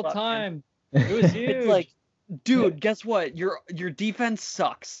greatest of all time. It was huge. It's dude, guess what? Your defense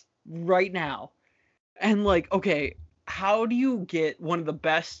sucks right now. And okay, how do you get one of the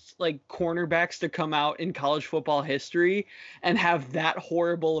best cornerbacks to come out in college football history and have that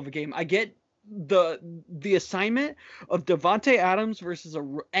horrible of a game? I get the assignment of Davante Adams versus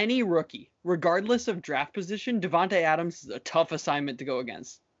any rookie, regardless of draft position. Davante Adams is a tough assignment to go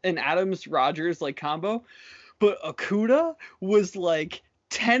against, an Adams-Rodgers combo, but Okudah was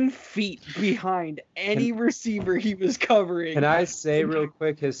 10 feet behind any receiver he was covering. Can I say real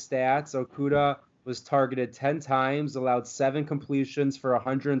quick his stats? Okudah was targeted 10 times, allowed 7 completions for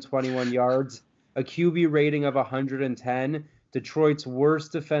 121 yards, a QB rating of 110, Detroit's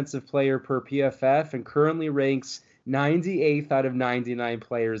worst defensive player per PFF, and currently ranks 98th out of 99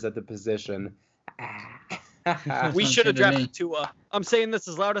 players at the position. We should have drafted Tua. I'm saying this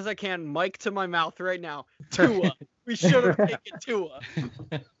as loud as I can, mic to my mouth right now. Tua. We should have taken Tua.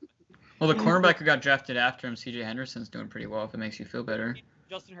 Well, the cornerback who got drafted after him, C.J. Henderson's doing pretty well, if it makes you feel better.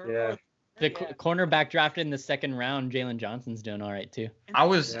 Justin Herbert. Yeah. Cornerback drafted in the second round, Jalen Johnson's doing all right, too.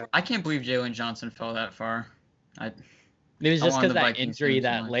 I can't believe Jalen Johnson fell that far. It was just because that injury,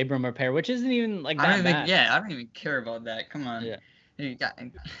 that labrum repair, which isn't even that bad. I don't even care about that. Come on. Yeah.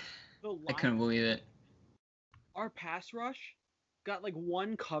 I couldn't believe it. Our pass rush got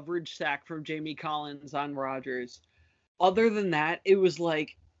one coverage sack from Jamie Collins on Rodgers. Other than that, it was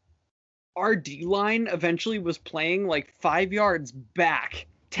our D-line eventually was playing 5 yards back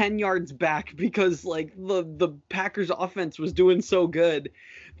 10 yards back because like the Packers offense was doing so good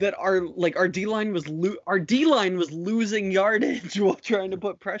that our D-line was losing yardage while trying to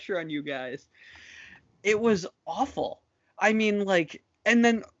put pressure on you guys. It was awful. I mean, like, and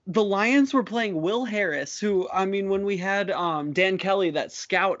then the Lions were playing Will Harris, who, I mean, when we had Dan Kelly, that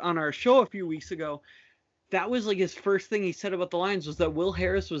scout, on our show a few weeks ago, that was like his first thing he said about the Lions was that Will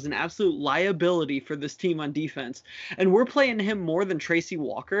Harris was an absolute liability for this team on defense. And we're playing him more than Tracy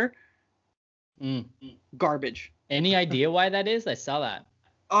Walker. Garbage. Any idea why that is? I saw that.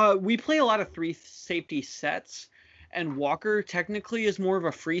 We play a lot of 3 safety sets, and Walker technically is more of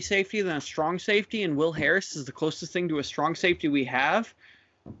a free safety than a strong safety, and Will Harris is the closest thing to a strong safety we have.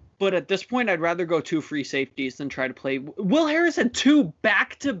 But at this point, I'd rather go 2 free safeties than try to play. Will Harris had 2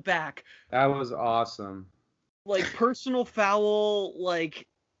 back-to-back. That was awesome. Like, personal foul, like,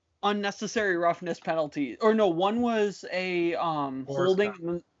 unnecessary roughness penalty. Or no, one was a holding.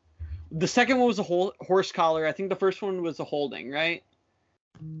 Collar. The second one was a horse collar. I think the first one was a holding, right?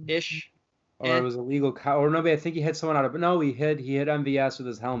 Ish. Or it was a legal or no, I think he hit someone out of. No, he hit MVS with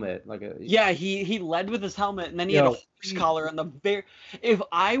his helmet, Yeah, he led with his helmet, and then he had a horse collar on the If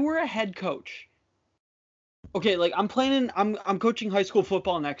I were a head coach, okay, like I'm coaching high school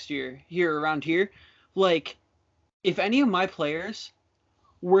football next year around here. Like, if any of my players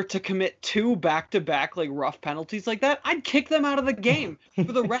were to commit 2 back-to-back like rough penalties like that, I'd kick them out of the game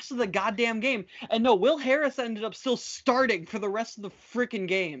for the rest of the goddamn game. And no, Will Harris ended up still starting for the rest of the freaking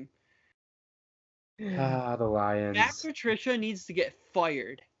game. The Lions. Matt Patricia needs to get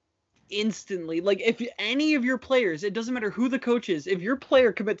fired instantly. Like, if any of your players, it doesn't matter who the coach is, if your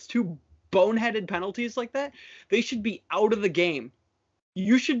player commits 2 boneheaded penalties like that, they should be out of the game.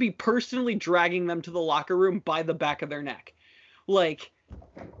 You should be personally dragging them to the locker room by the back of their neck. Like,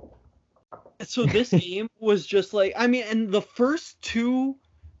 so this game was just like, I mean, and the first 2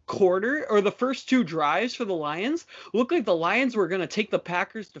 drives for the Lions looked like the Lions were going to take the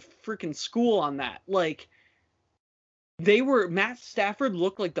Packers to freaking school on that. Like, Matt Stafford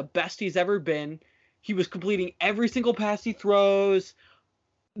looked like the best he's ever been. He was completing every single pass he throws.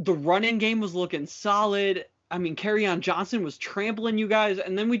 The running game was looking solid. I mean, Kerryon Johnson was trampling you guys,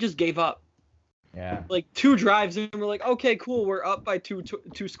 and then we just gave up. Yeah. Like 2 drives, and we're like, okay, cool, we're up by two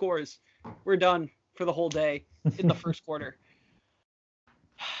scores. We're done for the whole day in the first quarter.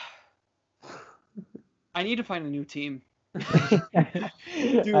 I need to find a new team.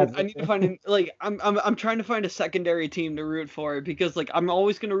 Dude, I need to find I'm trying to find a secondary team to root for, because like I'm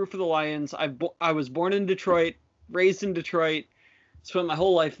always going to root for the Lions. I was born in Detroit, raised in Detroit, spent my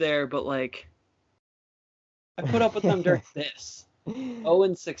whole life there, but like I put up with them during this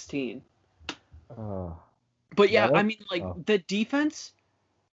 0-16. Oh. But yeah, I mean, like, the defense,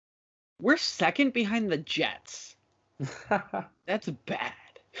 we're second behind the Jets. That's bad.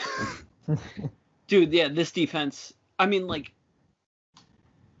 Dude, yeah, this defense, I mean, like,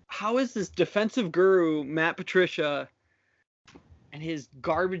 how is this defensive guru, Matt Patricia, and his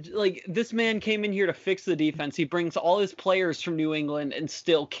garbage, like, this man came in here to fix the defense. He brings all his players from New England and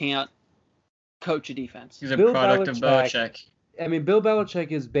still can't coach a defense. He's a product of Belichick. I mean, Bill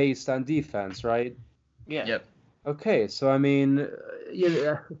Belichick is based on defense, right? Yeah. Yep. Okay, so I mean,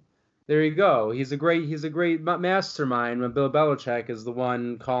 yeah, there you go. He's a great mastermind when Bill Belichick is the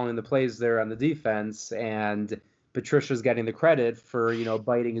one calling the plays there on the defense, and Patricia's getting the credit for,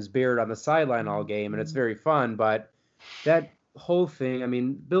 biting his beard on the sideline all game, and it's very fun. But that whole thing, I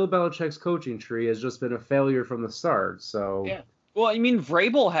mean, Bill Belichick's coaching tree has just been a failure from the start. So yeah. Well, I mean,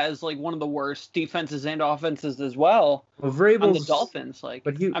 Vrabel has like one of the worst defenses and offenses as well. Well, Vrabel's on the Dolphins, like,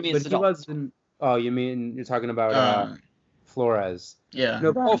 wasn't. Oh, you mean you're talking about Flores? Yeah.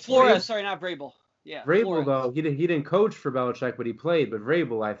 No, Flores. Sorry, not Vrabel. Yeah. Vrabel Flores. though, he didn't coach for Belichick, but he played. But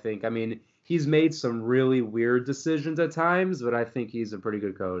Vrabel, I think, I mean, he's made some really weird decisions at times, but I think he's a pretty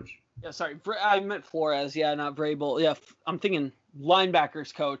good coach. Yeah, sorry, I meant Flores. Yeah, not Vrabel. Yeah, I'm thinking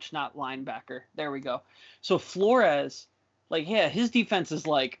linebackers coach, not linebacker. There we go. So Flores. Like, yeah, his defense is,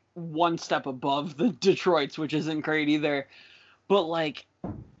 like, one step above the Detroit's, which isn't great either. But, like,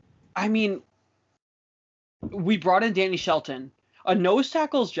 I mean, we brought in Danny Shelton. A nose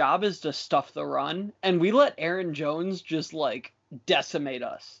tackle's job is to stuff the run, and we let Aaron Jones just, like, decimate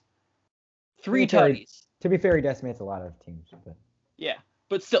us. 3 tutties. To be fair, he decimates a lot of teams. But. Yeah,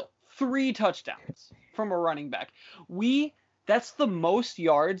 but still, 3 touchdowns from a running back. That's the most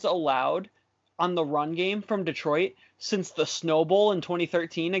yards allowed on the run game from Detroit since the Snow Bowl in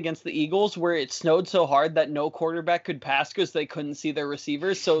 2013 against the Eagles, where it snowed so hard that no quarterback could pass because they couldn't see their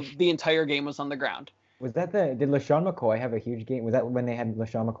receivers, so the entire game was on the ground. Was that did LaShawn McCoy have a huge game? Was that when they had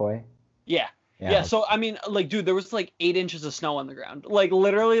LaShawn McCoy? Yeah. Yeah, so I mean, like, dude, there was like 8 inches of snow on the ground. Like,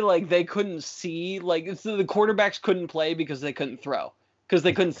 literally, like they couldn't see. Like, so the quarterbacks couldn't play because they couldn't throw because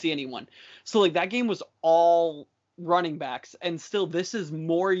they couldn't see anyone. So like that game was all running backs, and still, this is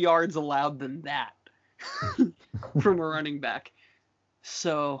more yards allowed than that from a running back.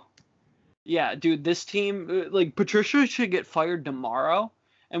 So, yeah, dude, this team, like Patricia should get fired tomorrow,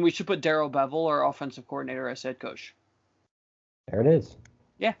 and we should put Darrell Bevel, our offensive coordinator, as head coach. There it is.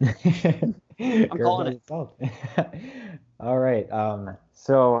 Yeah. I'm calling it. All right.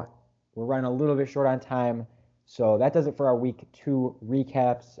 So we're running a little bit short on time. So that does it for our week 2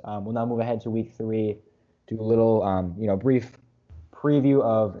 recaps. We'll now move ahead to week 3, do a little, brief preview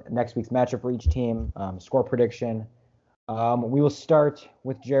of next week's matchup for each team, score prediction. We will start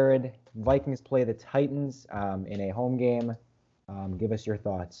with Jared. Vikings play the Titans in a home game. Give us your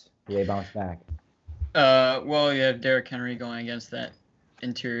thoughts. Do they bounce back? Well, you have Derrick Henry going against that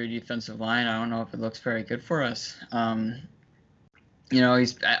interior defensive line. I don't know if it looks very good for us.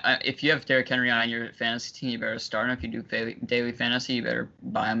 If you have Derrick Henry on your fantasy team, you better start him. If you do daily fantasy, you better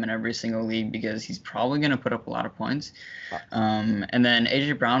buy him in every single league because he's probably going to put up a lot of points. And then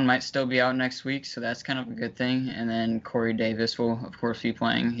A.J. Brown might still be out next week, so that's kind of a good thing. And then Corey Davis will, of course, be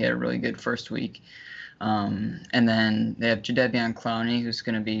playing. He had a really good first week. And then they have Jadeveon Clowney, who's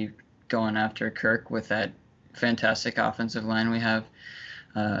going to be going after Kirk with that fantastic offensive line we have.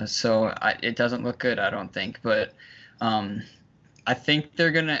 So it doesn't look good, I don't think. But I think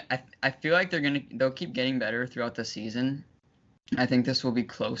they're going to – I feel like they'll keep getting better throughout the season. I think this will be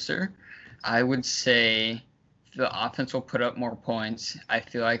closer. I would say the offense will put up more points. I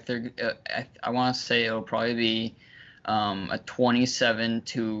feel like I want to say it'll probably be a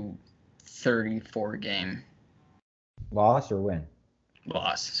 27-34 game. Loss or win?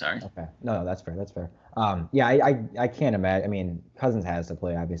 Loss, sorry. Okay. No, that's fair. That's fair. I can't imagine. I mean, Cousins has to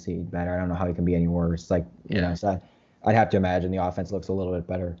play obviously better. I don't know how he can be any worse. So I'd have to imagine the offense looks a little bit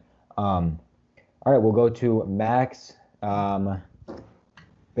better. All right, we'll go to Max.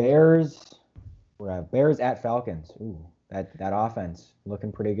 Bears. We're at Bears at Falcons. Ooh, that offense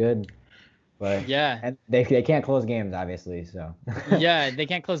looking pretty good. But yeah, and they can't close games obviously. So yeah, they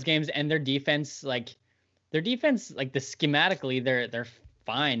can't close games, and their defense, schematically they're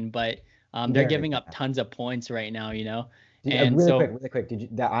fine, but they're giving up tons of points right now, And really quick, the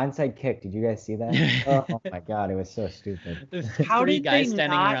onside kick? Did you guys see that? Oh my God, it was so stupid. How did guys they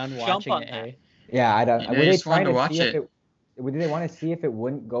standing not around jump watching on it? that? Yeah, I don't. Were they trying to watch it? Did they want to see if it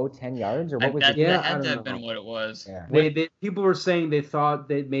wouldn't go 10 yards or what was that? it? That had to have been what it was. Yeah. People were saying they thought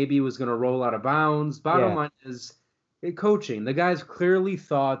that maybe it was going to roll out of bounds. Bottom line is coaching. The guys clearly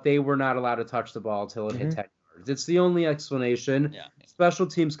thought they were not allowed to touch the ball until it hit 10 yards. It's the only explanation. Yeah. Special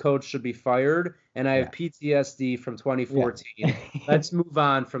teams coach should be fired, and I have PTSD from 2014. Yeah. Let's move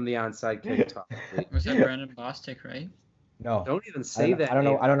on from the onside kick talk. Was that Brandon Bostic, right? No. Don't even say that. I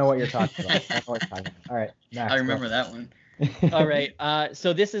don't know what you're talking about. All right. Next, I remember that one. All right.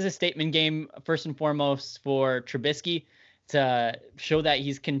 So this is a statement game, first and foremost, for Trubisky to show that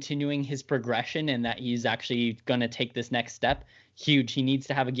he's continuing his progression and that he's actually going to take this next step. Huge. He needs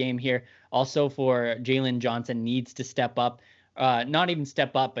to have a game here. Also for Jalen Johnson, needs to step up. Not even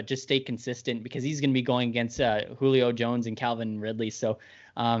step up, but just stay consistent because he's going to be going against Julio Jones and Calvin Ridley. So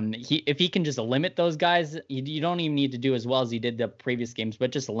if he can just limit those guys, you don't even need to do as well as he did the previous games,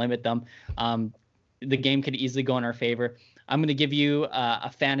 but just limit them. The game could easily go in our favor. I'm going to give you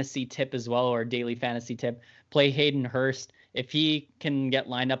a fantasy tip as well, or a daily fantasy tip. Play Hayden Hurst. If he can get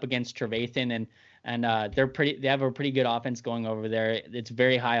lined up against Trevathan and they have a pretty good offense going over there, it's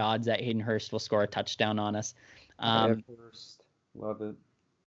very high odds that Hayden Hurst will score a touchdown on us. Love it.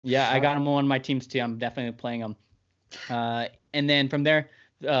 Yeah, I got him on my teams too. I'm definitely playing him. And then from there,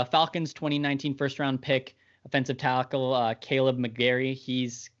 Falcons 2019 first round pick, offensive tackle Caleb McGarry.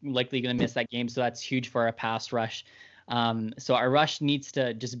 He's likely going to miss that game, so that's huge for our pass rush. So our rush needs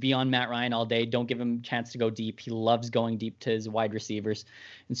to just be on Matt Ryan all day. Don't give him a chance to go deep. He loves going deep to his wide receivers.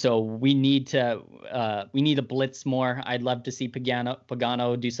 And so we need to blitz more. I'd love to see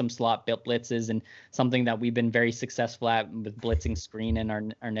Pagano do some slot blitzes and something that we've been very successful at with blitzing screen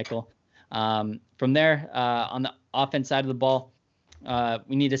and our nickel. From there, on the offense side of the ball,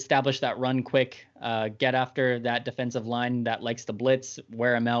 we need to establish that run quick, get after that defensive line that likes to blitz,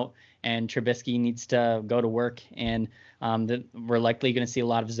 wear them out, and Trubisky needs to go to work. And we're likely going to see a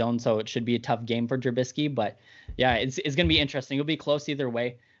lot of zone, so it should be a tough game for Trubisky. But yeah, it's going to be interesting. It'll be close either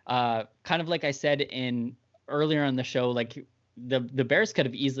way. Kind of like I said earlier on the show, like the Bears could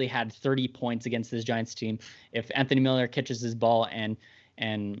have easily had 30 points against this Giants team if Anthony Miller catches his ball and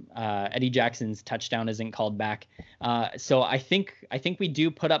and Eddie Jackson's touchdown isn't called back. So I think we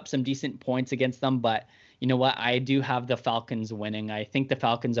do put up some decent points against them, but you know what? I do have the Falcons winning. I think the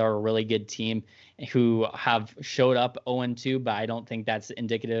Falcons are a really good team who have showed up 0-2, but I don't think that's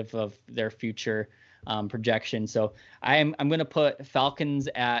indicative of their future projection. So I'm going to put Falcons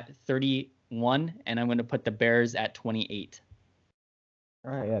at 31, and I'm going to put the Bears at 28.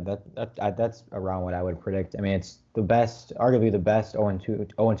 All right, yeah, that's around what I would predict. I mean, it's arguably the best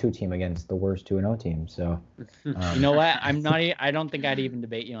 0-2 team against the worst 2-0 team. So, you know what? I don't think I'd even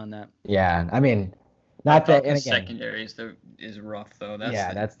debate you on that. Yeah, I mean, not that. And again, secondary is rough though.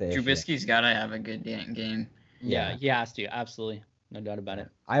 That's the Trubisky's got to have a good game. Yeah, he has to. Absolutely, no doubt about it.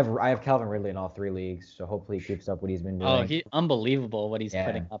 I have Calvin Ridley in all 3 leagues, so hopefully he keeps up what he's been doing. Oh, he's unbelievable what he's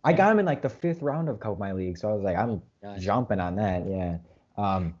putting up. I got him in like the 5th round of a couple of my leagues, so I was like, I'm jumping on that. Yeah.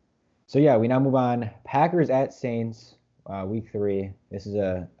 So yeah, we now move on. Packers at Saints, week 3. This is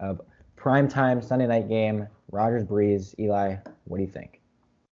a primetime Sunday night game. Rodgers, Breeze, Eli. What do you think?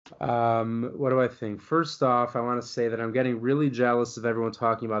 What do I think? First off, I want to say that I'm getting really jealous of everyone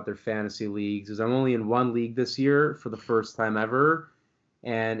talking about their fantasy leagues, because I'm only in 1 league this year for the first time ever,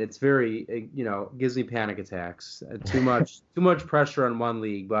 and it's very, gives me panic attacks. Too much pressure on 1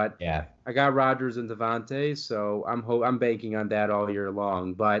 league, but yeah, I got Rodgers and Devontae, so I'm banking on that all year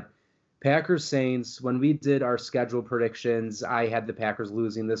long. But Packers Saints, when we did our schedule predictions, I had the Packers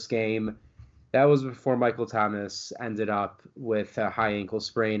losing this game. That was before Michael Thomas ended up with a high ankle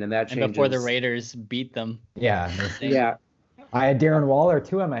sprain, and that changes. And before the Raiders beat them. Yeah. Yeah. I had Darren Waller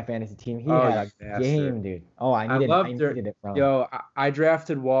too on my fantasy team. He had a game, dude. Oh, I needed it from him. Yo, I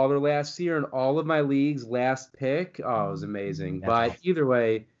drafted Waller last year in all of my leagues. Last pick. Oh, it was amazing. But either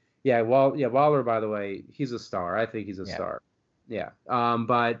way, Waller. By the way, he's a star. I think he's a star. Yeah.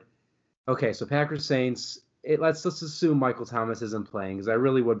 But okay, so Packers Saints. Let's assume Michael Thomas isn't playing, because I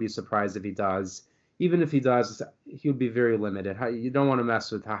really would be surprised if he does. Even if he does, he would be very limited. You don't want to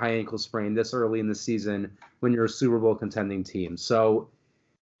mess with a high ankle sprain this early in the season when you're a Super Bowl contending team. So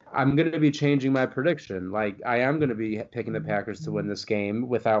I'm going to be changing my prediction. Like, I am going to be picking the Packers to win this game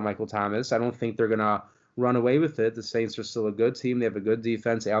without Michael Thomas. I don't think they're going to run away with it. The Saints are still a good team. They have a good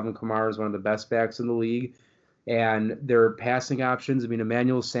defense. Alvin Kamara is one of the best backs in the league. And their passing options,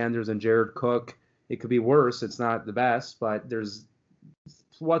 Emmanuel Sanders and Jared Cook, it could be worse. It's not the best, but there's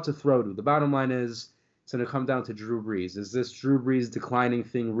what to throw to. The bottom line is it's going to come down to Drew Brees. Is this Drew Brees declining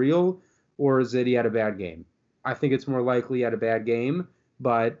thing real, or is it he had a bad game? I think it's more likely he had a bad game,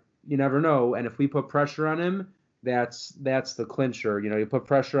 but you never know. And if we put pressure on him, that's the clincher. You put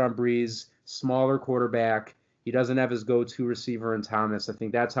pressure on Brees, smaller quarterback. He doesn't have his go-to receiver in Thomas. I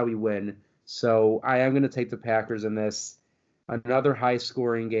think that's how we win. So I am going to take the Packers in this. Another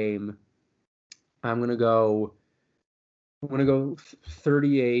high-scoring game. I'm gonna go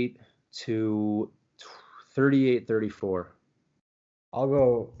 38-34. I'll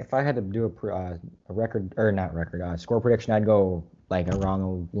go, if I had to do a score prediction, I'd go like around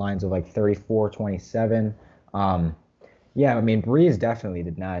the lines of like 34-27. Breeze definitely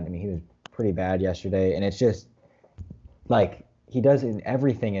did not. He was pretty bad yesterday, and it's just like he does in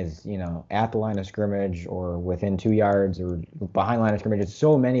everything is, at the line of scrimmage or within 2 yards or behind line of scrimmage. It's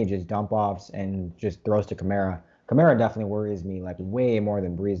so many just dump offs and just throws to Kamara. Kamara definitely worries me like way more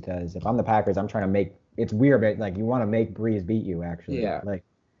than Breeze does. If I'm the Packers, I'm trying to make, it's weird, but like you want to make Breeze beat you actually. Yeah.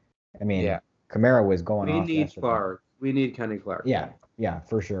 Kamara was going off. We need Clark. We need Kenny Clark. Yeah,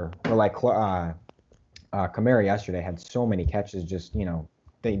 for sure. But like Kamara yesterday had so many catches, just,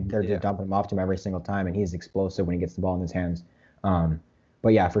 they're just dumping him off to him every single time, and he's explosive when he gets the ball in his hands.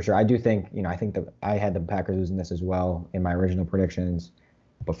 But yeah, for sure. I do think, I think that I had the Packers losing this as well in my original predictions.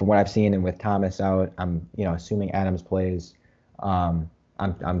 But from what I've seen and with Thomas out, I'm, assuming Adams plays, I'm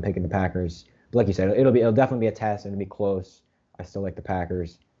picking the Packers. But like you said, it'll definitely be a test and it'll be close. I still like the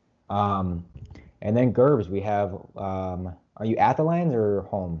Packers. And then Gerbs, we have, are you at the Lions or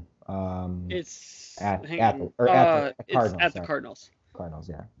home? It's at the Cardinals. It's at the Cardinals. Cardinals,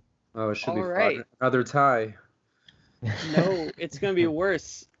 yeah. Oh, it should be fun. Another tie. No, it's going to be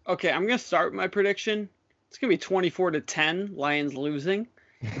worse. Okay, I'm going to start with my prediction. It's going to be 24-10, Lions losing.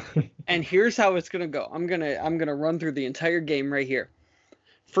 And here's how it's going to go. I'm going to run through the entire game right here.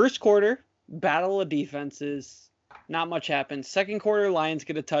 First quarter, battle of defenses. Not much happens. Second quarter, Lions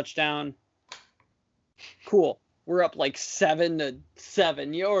get a touchdown. Cool. We're up like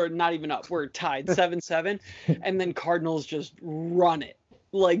 7-7, or not even up. We're tied 7-7, and then Cardinals just run it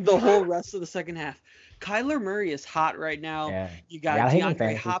like the whole rest of the second half. Kyler Murray is hot right now. Yeah. You got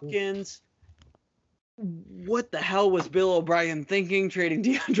DeAndre Hopkins. What the hell was Bill O'Brien thinking, trading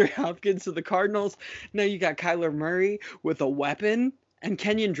DeAndre Hopkins to the Cardinals? Now you got Kyler Murray with a weapon, and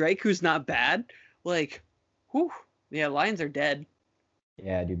Kenyon Drake, who's not bad. Like, whew, yeah, Lions are dead.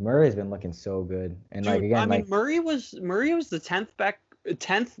 Yeah, dude, Murray's been looking so good, and Dude, like again, I mean, like Murray was the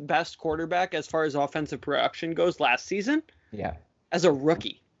 10th best quarterback as far as offensive production goes last season yeah, as a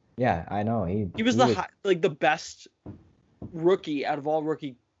rookie. yeah, I know He was the best rookie out of all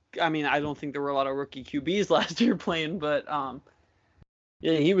rookie. I mean, I don't think there were a lot of rookie QBs last year playing, but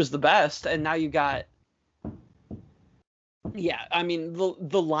yeah, he was the best. And now you got, yeah, I mean,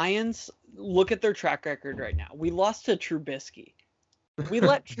 the Lions, look at their track record right now. We lost to Trubisky. We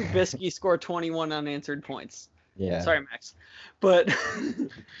let Trubisky score 21 unanswered points. yeah. Sorry, Max, but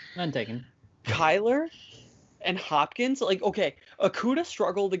None taken. Kyler and Hopkins, like, okay, Okuda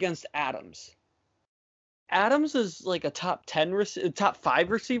struggled against Adams. Adams is like a top 5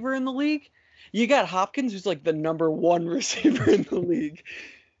 receiver in the league. You got Hopkins, who's like the number 1 receiver in the league.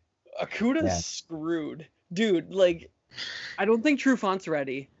 Okuda's screwed. Dude, like, I don't think Trufant's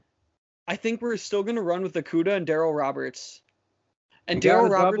ready. I think we're still going to run with Okuda and Darryl Roberts. And You Darryl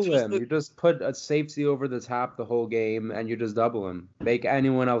gotta Roberts double was him. You just put a safety over the top the whole game, and you just double him. Make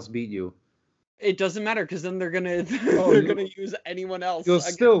anyone else beat you. It doesn't matter because then they're gonna use anyone else. You'll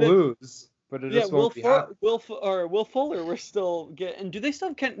still lose, but it Yeah, just won't be hot. Will Fuller. We're still getting. Do they still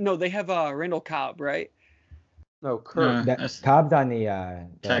have Kent? No, they have Randall Cobb, right? No, Kirk. That's Cobb's on the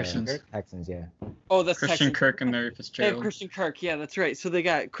Texans. Texans, yeah. Oh, that's Christian Texans. Kirk and Larry They have Fitzgerald. Christian Kirk. Yeah, that's right. So they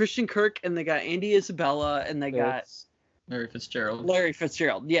got Christian Kirk and they got Andy Isabella and they got Larry Fitzgerald. Larry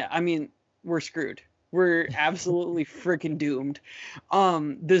Fitzgerald. Yeah, I mean, we're screwed. We're absolutely freaking doomed.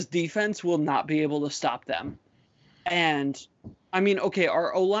 This defense will not be able to stop them. And I mean, okay,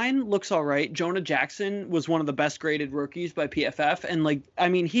 our O-line looks all right. Jonah Jackson was one of the best graded rookies by PFF. And like, I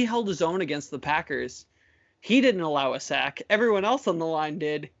mean, he held his own against the Packers. He didn't allow a sack. Everyone else on the line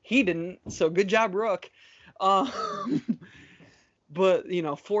did. He didn't. So good job, Rook. But,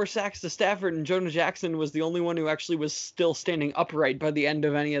 4 sacks to Stafford, and Jonah Jackson was the only one who actually was still standing upright by the end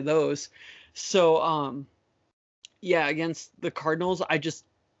of any of those. So, yeah, against the Cardinals, I just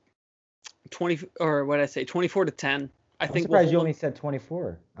 24-10. I I'm think surprised you only said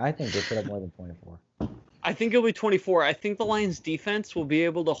 24. I think they put up more than 24. I think it'll be 24. I think the Lions defense will be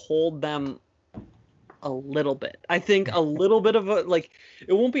able to hold them a little bit. I think a little bit of it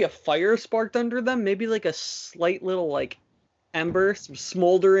won't be a fire sparked under them. Maybe like a slight little ember, some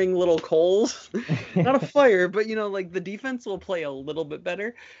smoldering little coals. Not a fire, but the defense will play a little bit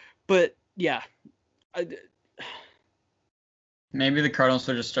better. But yeah, Maybe the Cardinals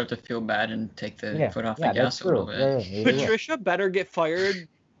will just start to feel bad and take the foot off the that's gas a little true. bit. Yeah, they will. Patricia better get fired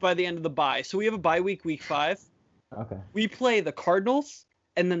by the end of the bye. So we have a bye week 5. Okay. We play the Cardinals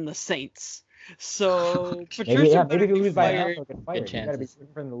and then the Saints. So Patricia Maybe better if you be lose by a half, fired. they'll get fired. You gotta be chances.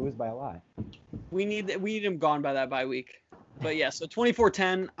 rooting for them to lose by a lot. We need him gone by that bye week. But yeah, so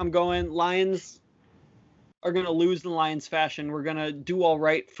 24-10, I'm going. Lions are going to lose in Lions fashion. We're going to do all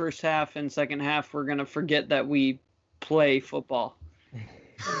right first half, and second half we're going to forget that we play football.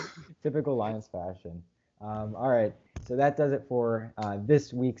 Typical Lions fashion. All right, so that does it for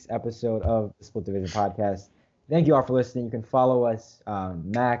this week's episode of the Split Division Podcast. Thank you all for listening. You can follow us,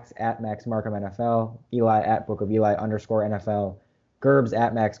 Max at Max Markham NFL, Eli at Book of Eli _NFL, Gerbs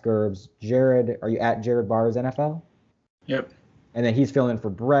at Max Gerbs, Jared, are you at Jared Bars NFL? Yep. And then he's filling in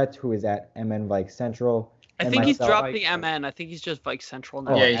for Brett, who is at MN Vike Central. I And think he's myself- dropped the MN. I think he's just Vike Central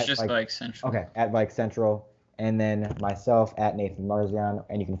now. Oh, Yeah, he's at, just like- like Central. Okay, at Vike Central. And then myself at Nathan Marzian.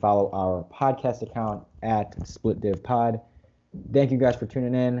 And you can follow our podcast account at SplitDivPod. Thank you guys for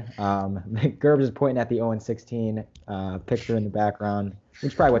tuning in. Gerbs is pointing at the 0-16 picture in the background,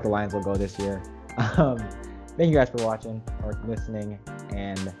 which is probably what the Lions will go this year. Thank you guys for watching or listening,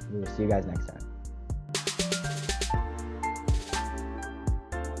 and we will see you guys next time.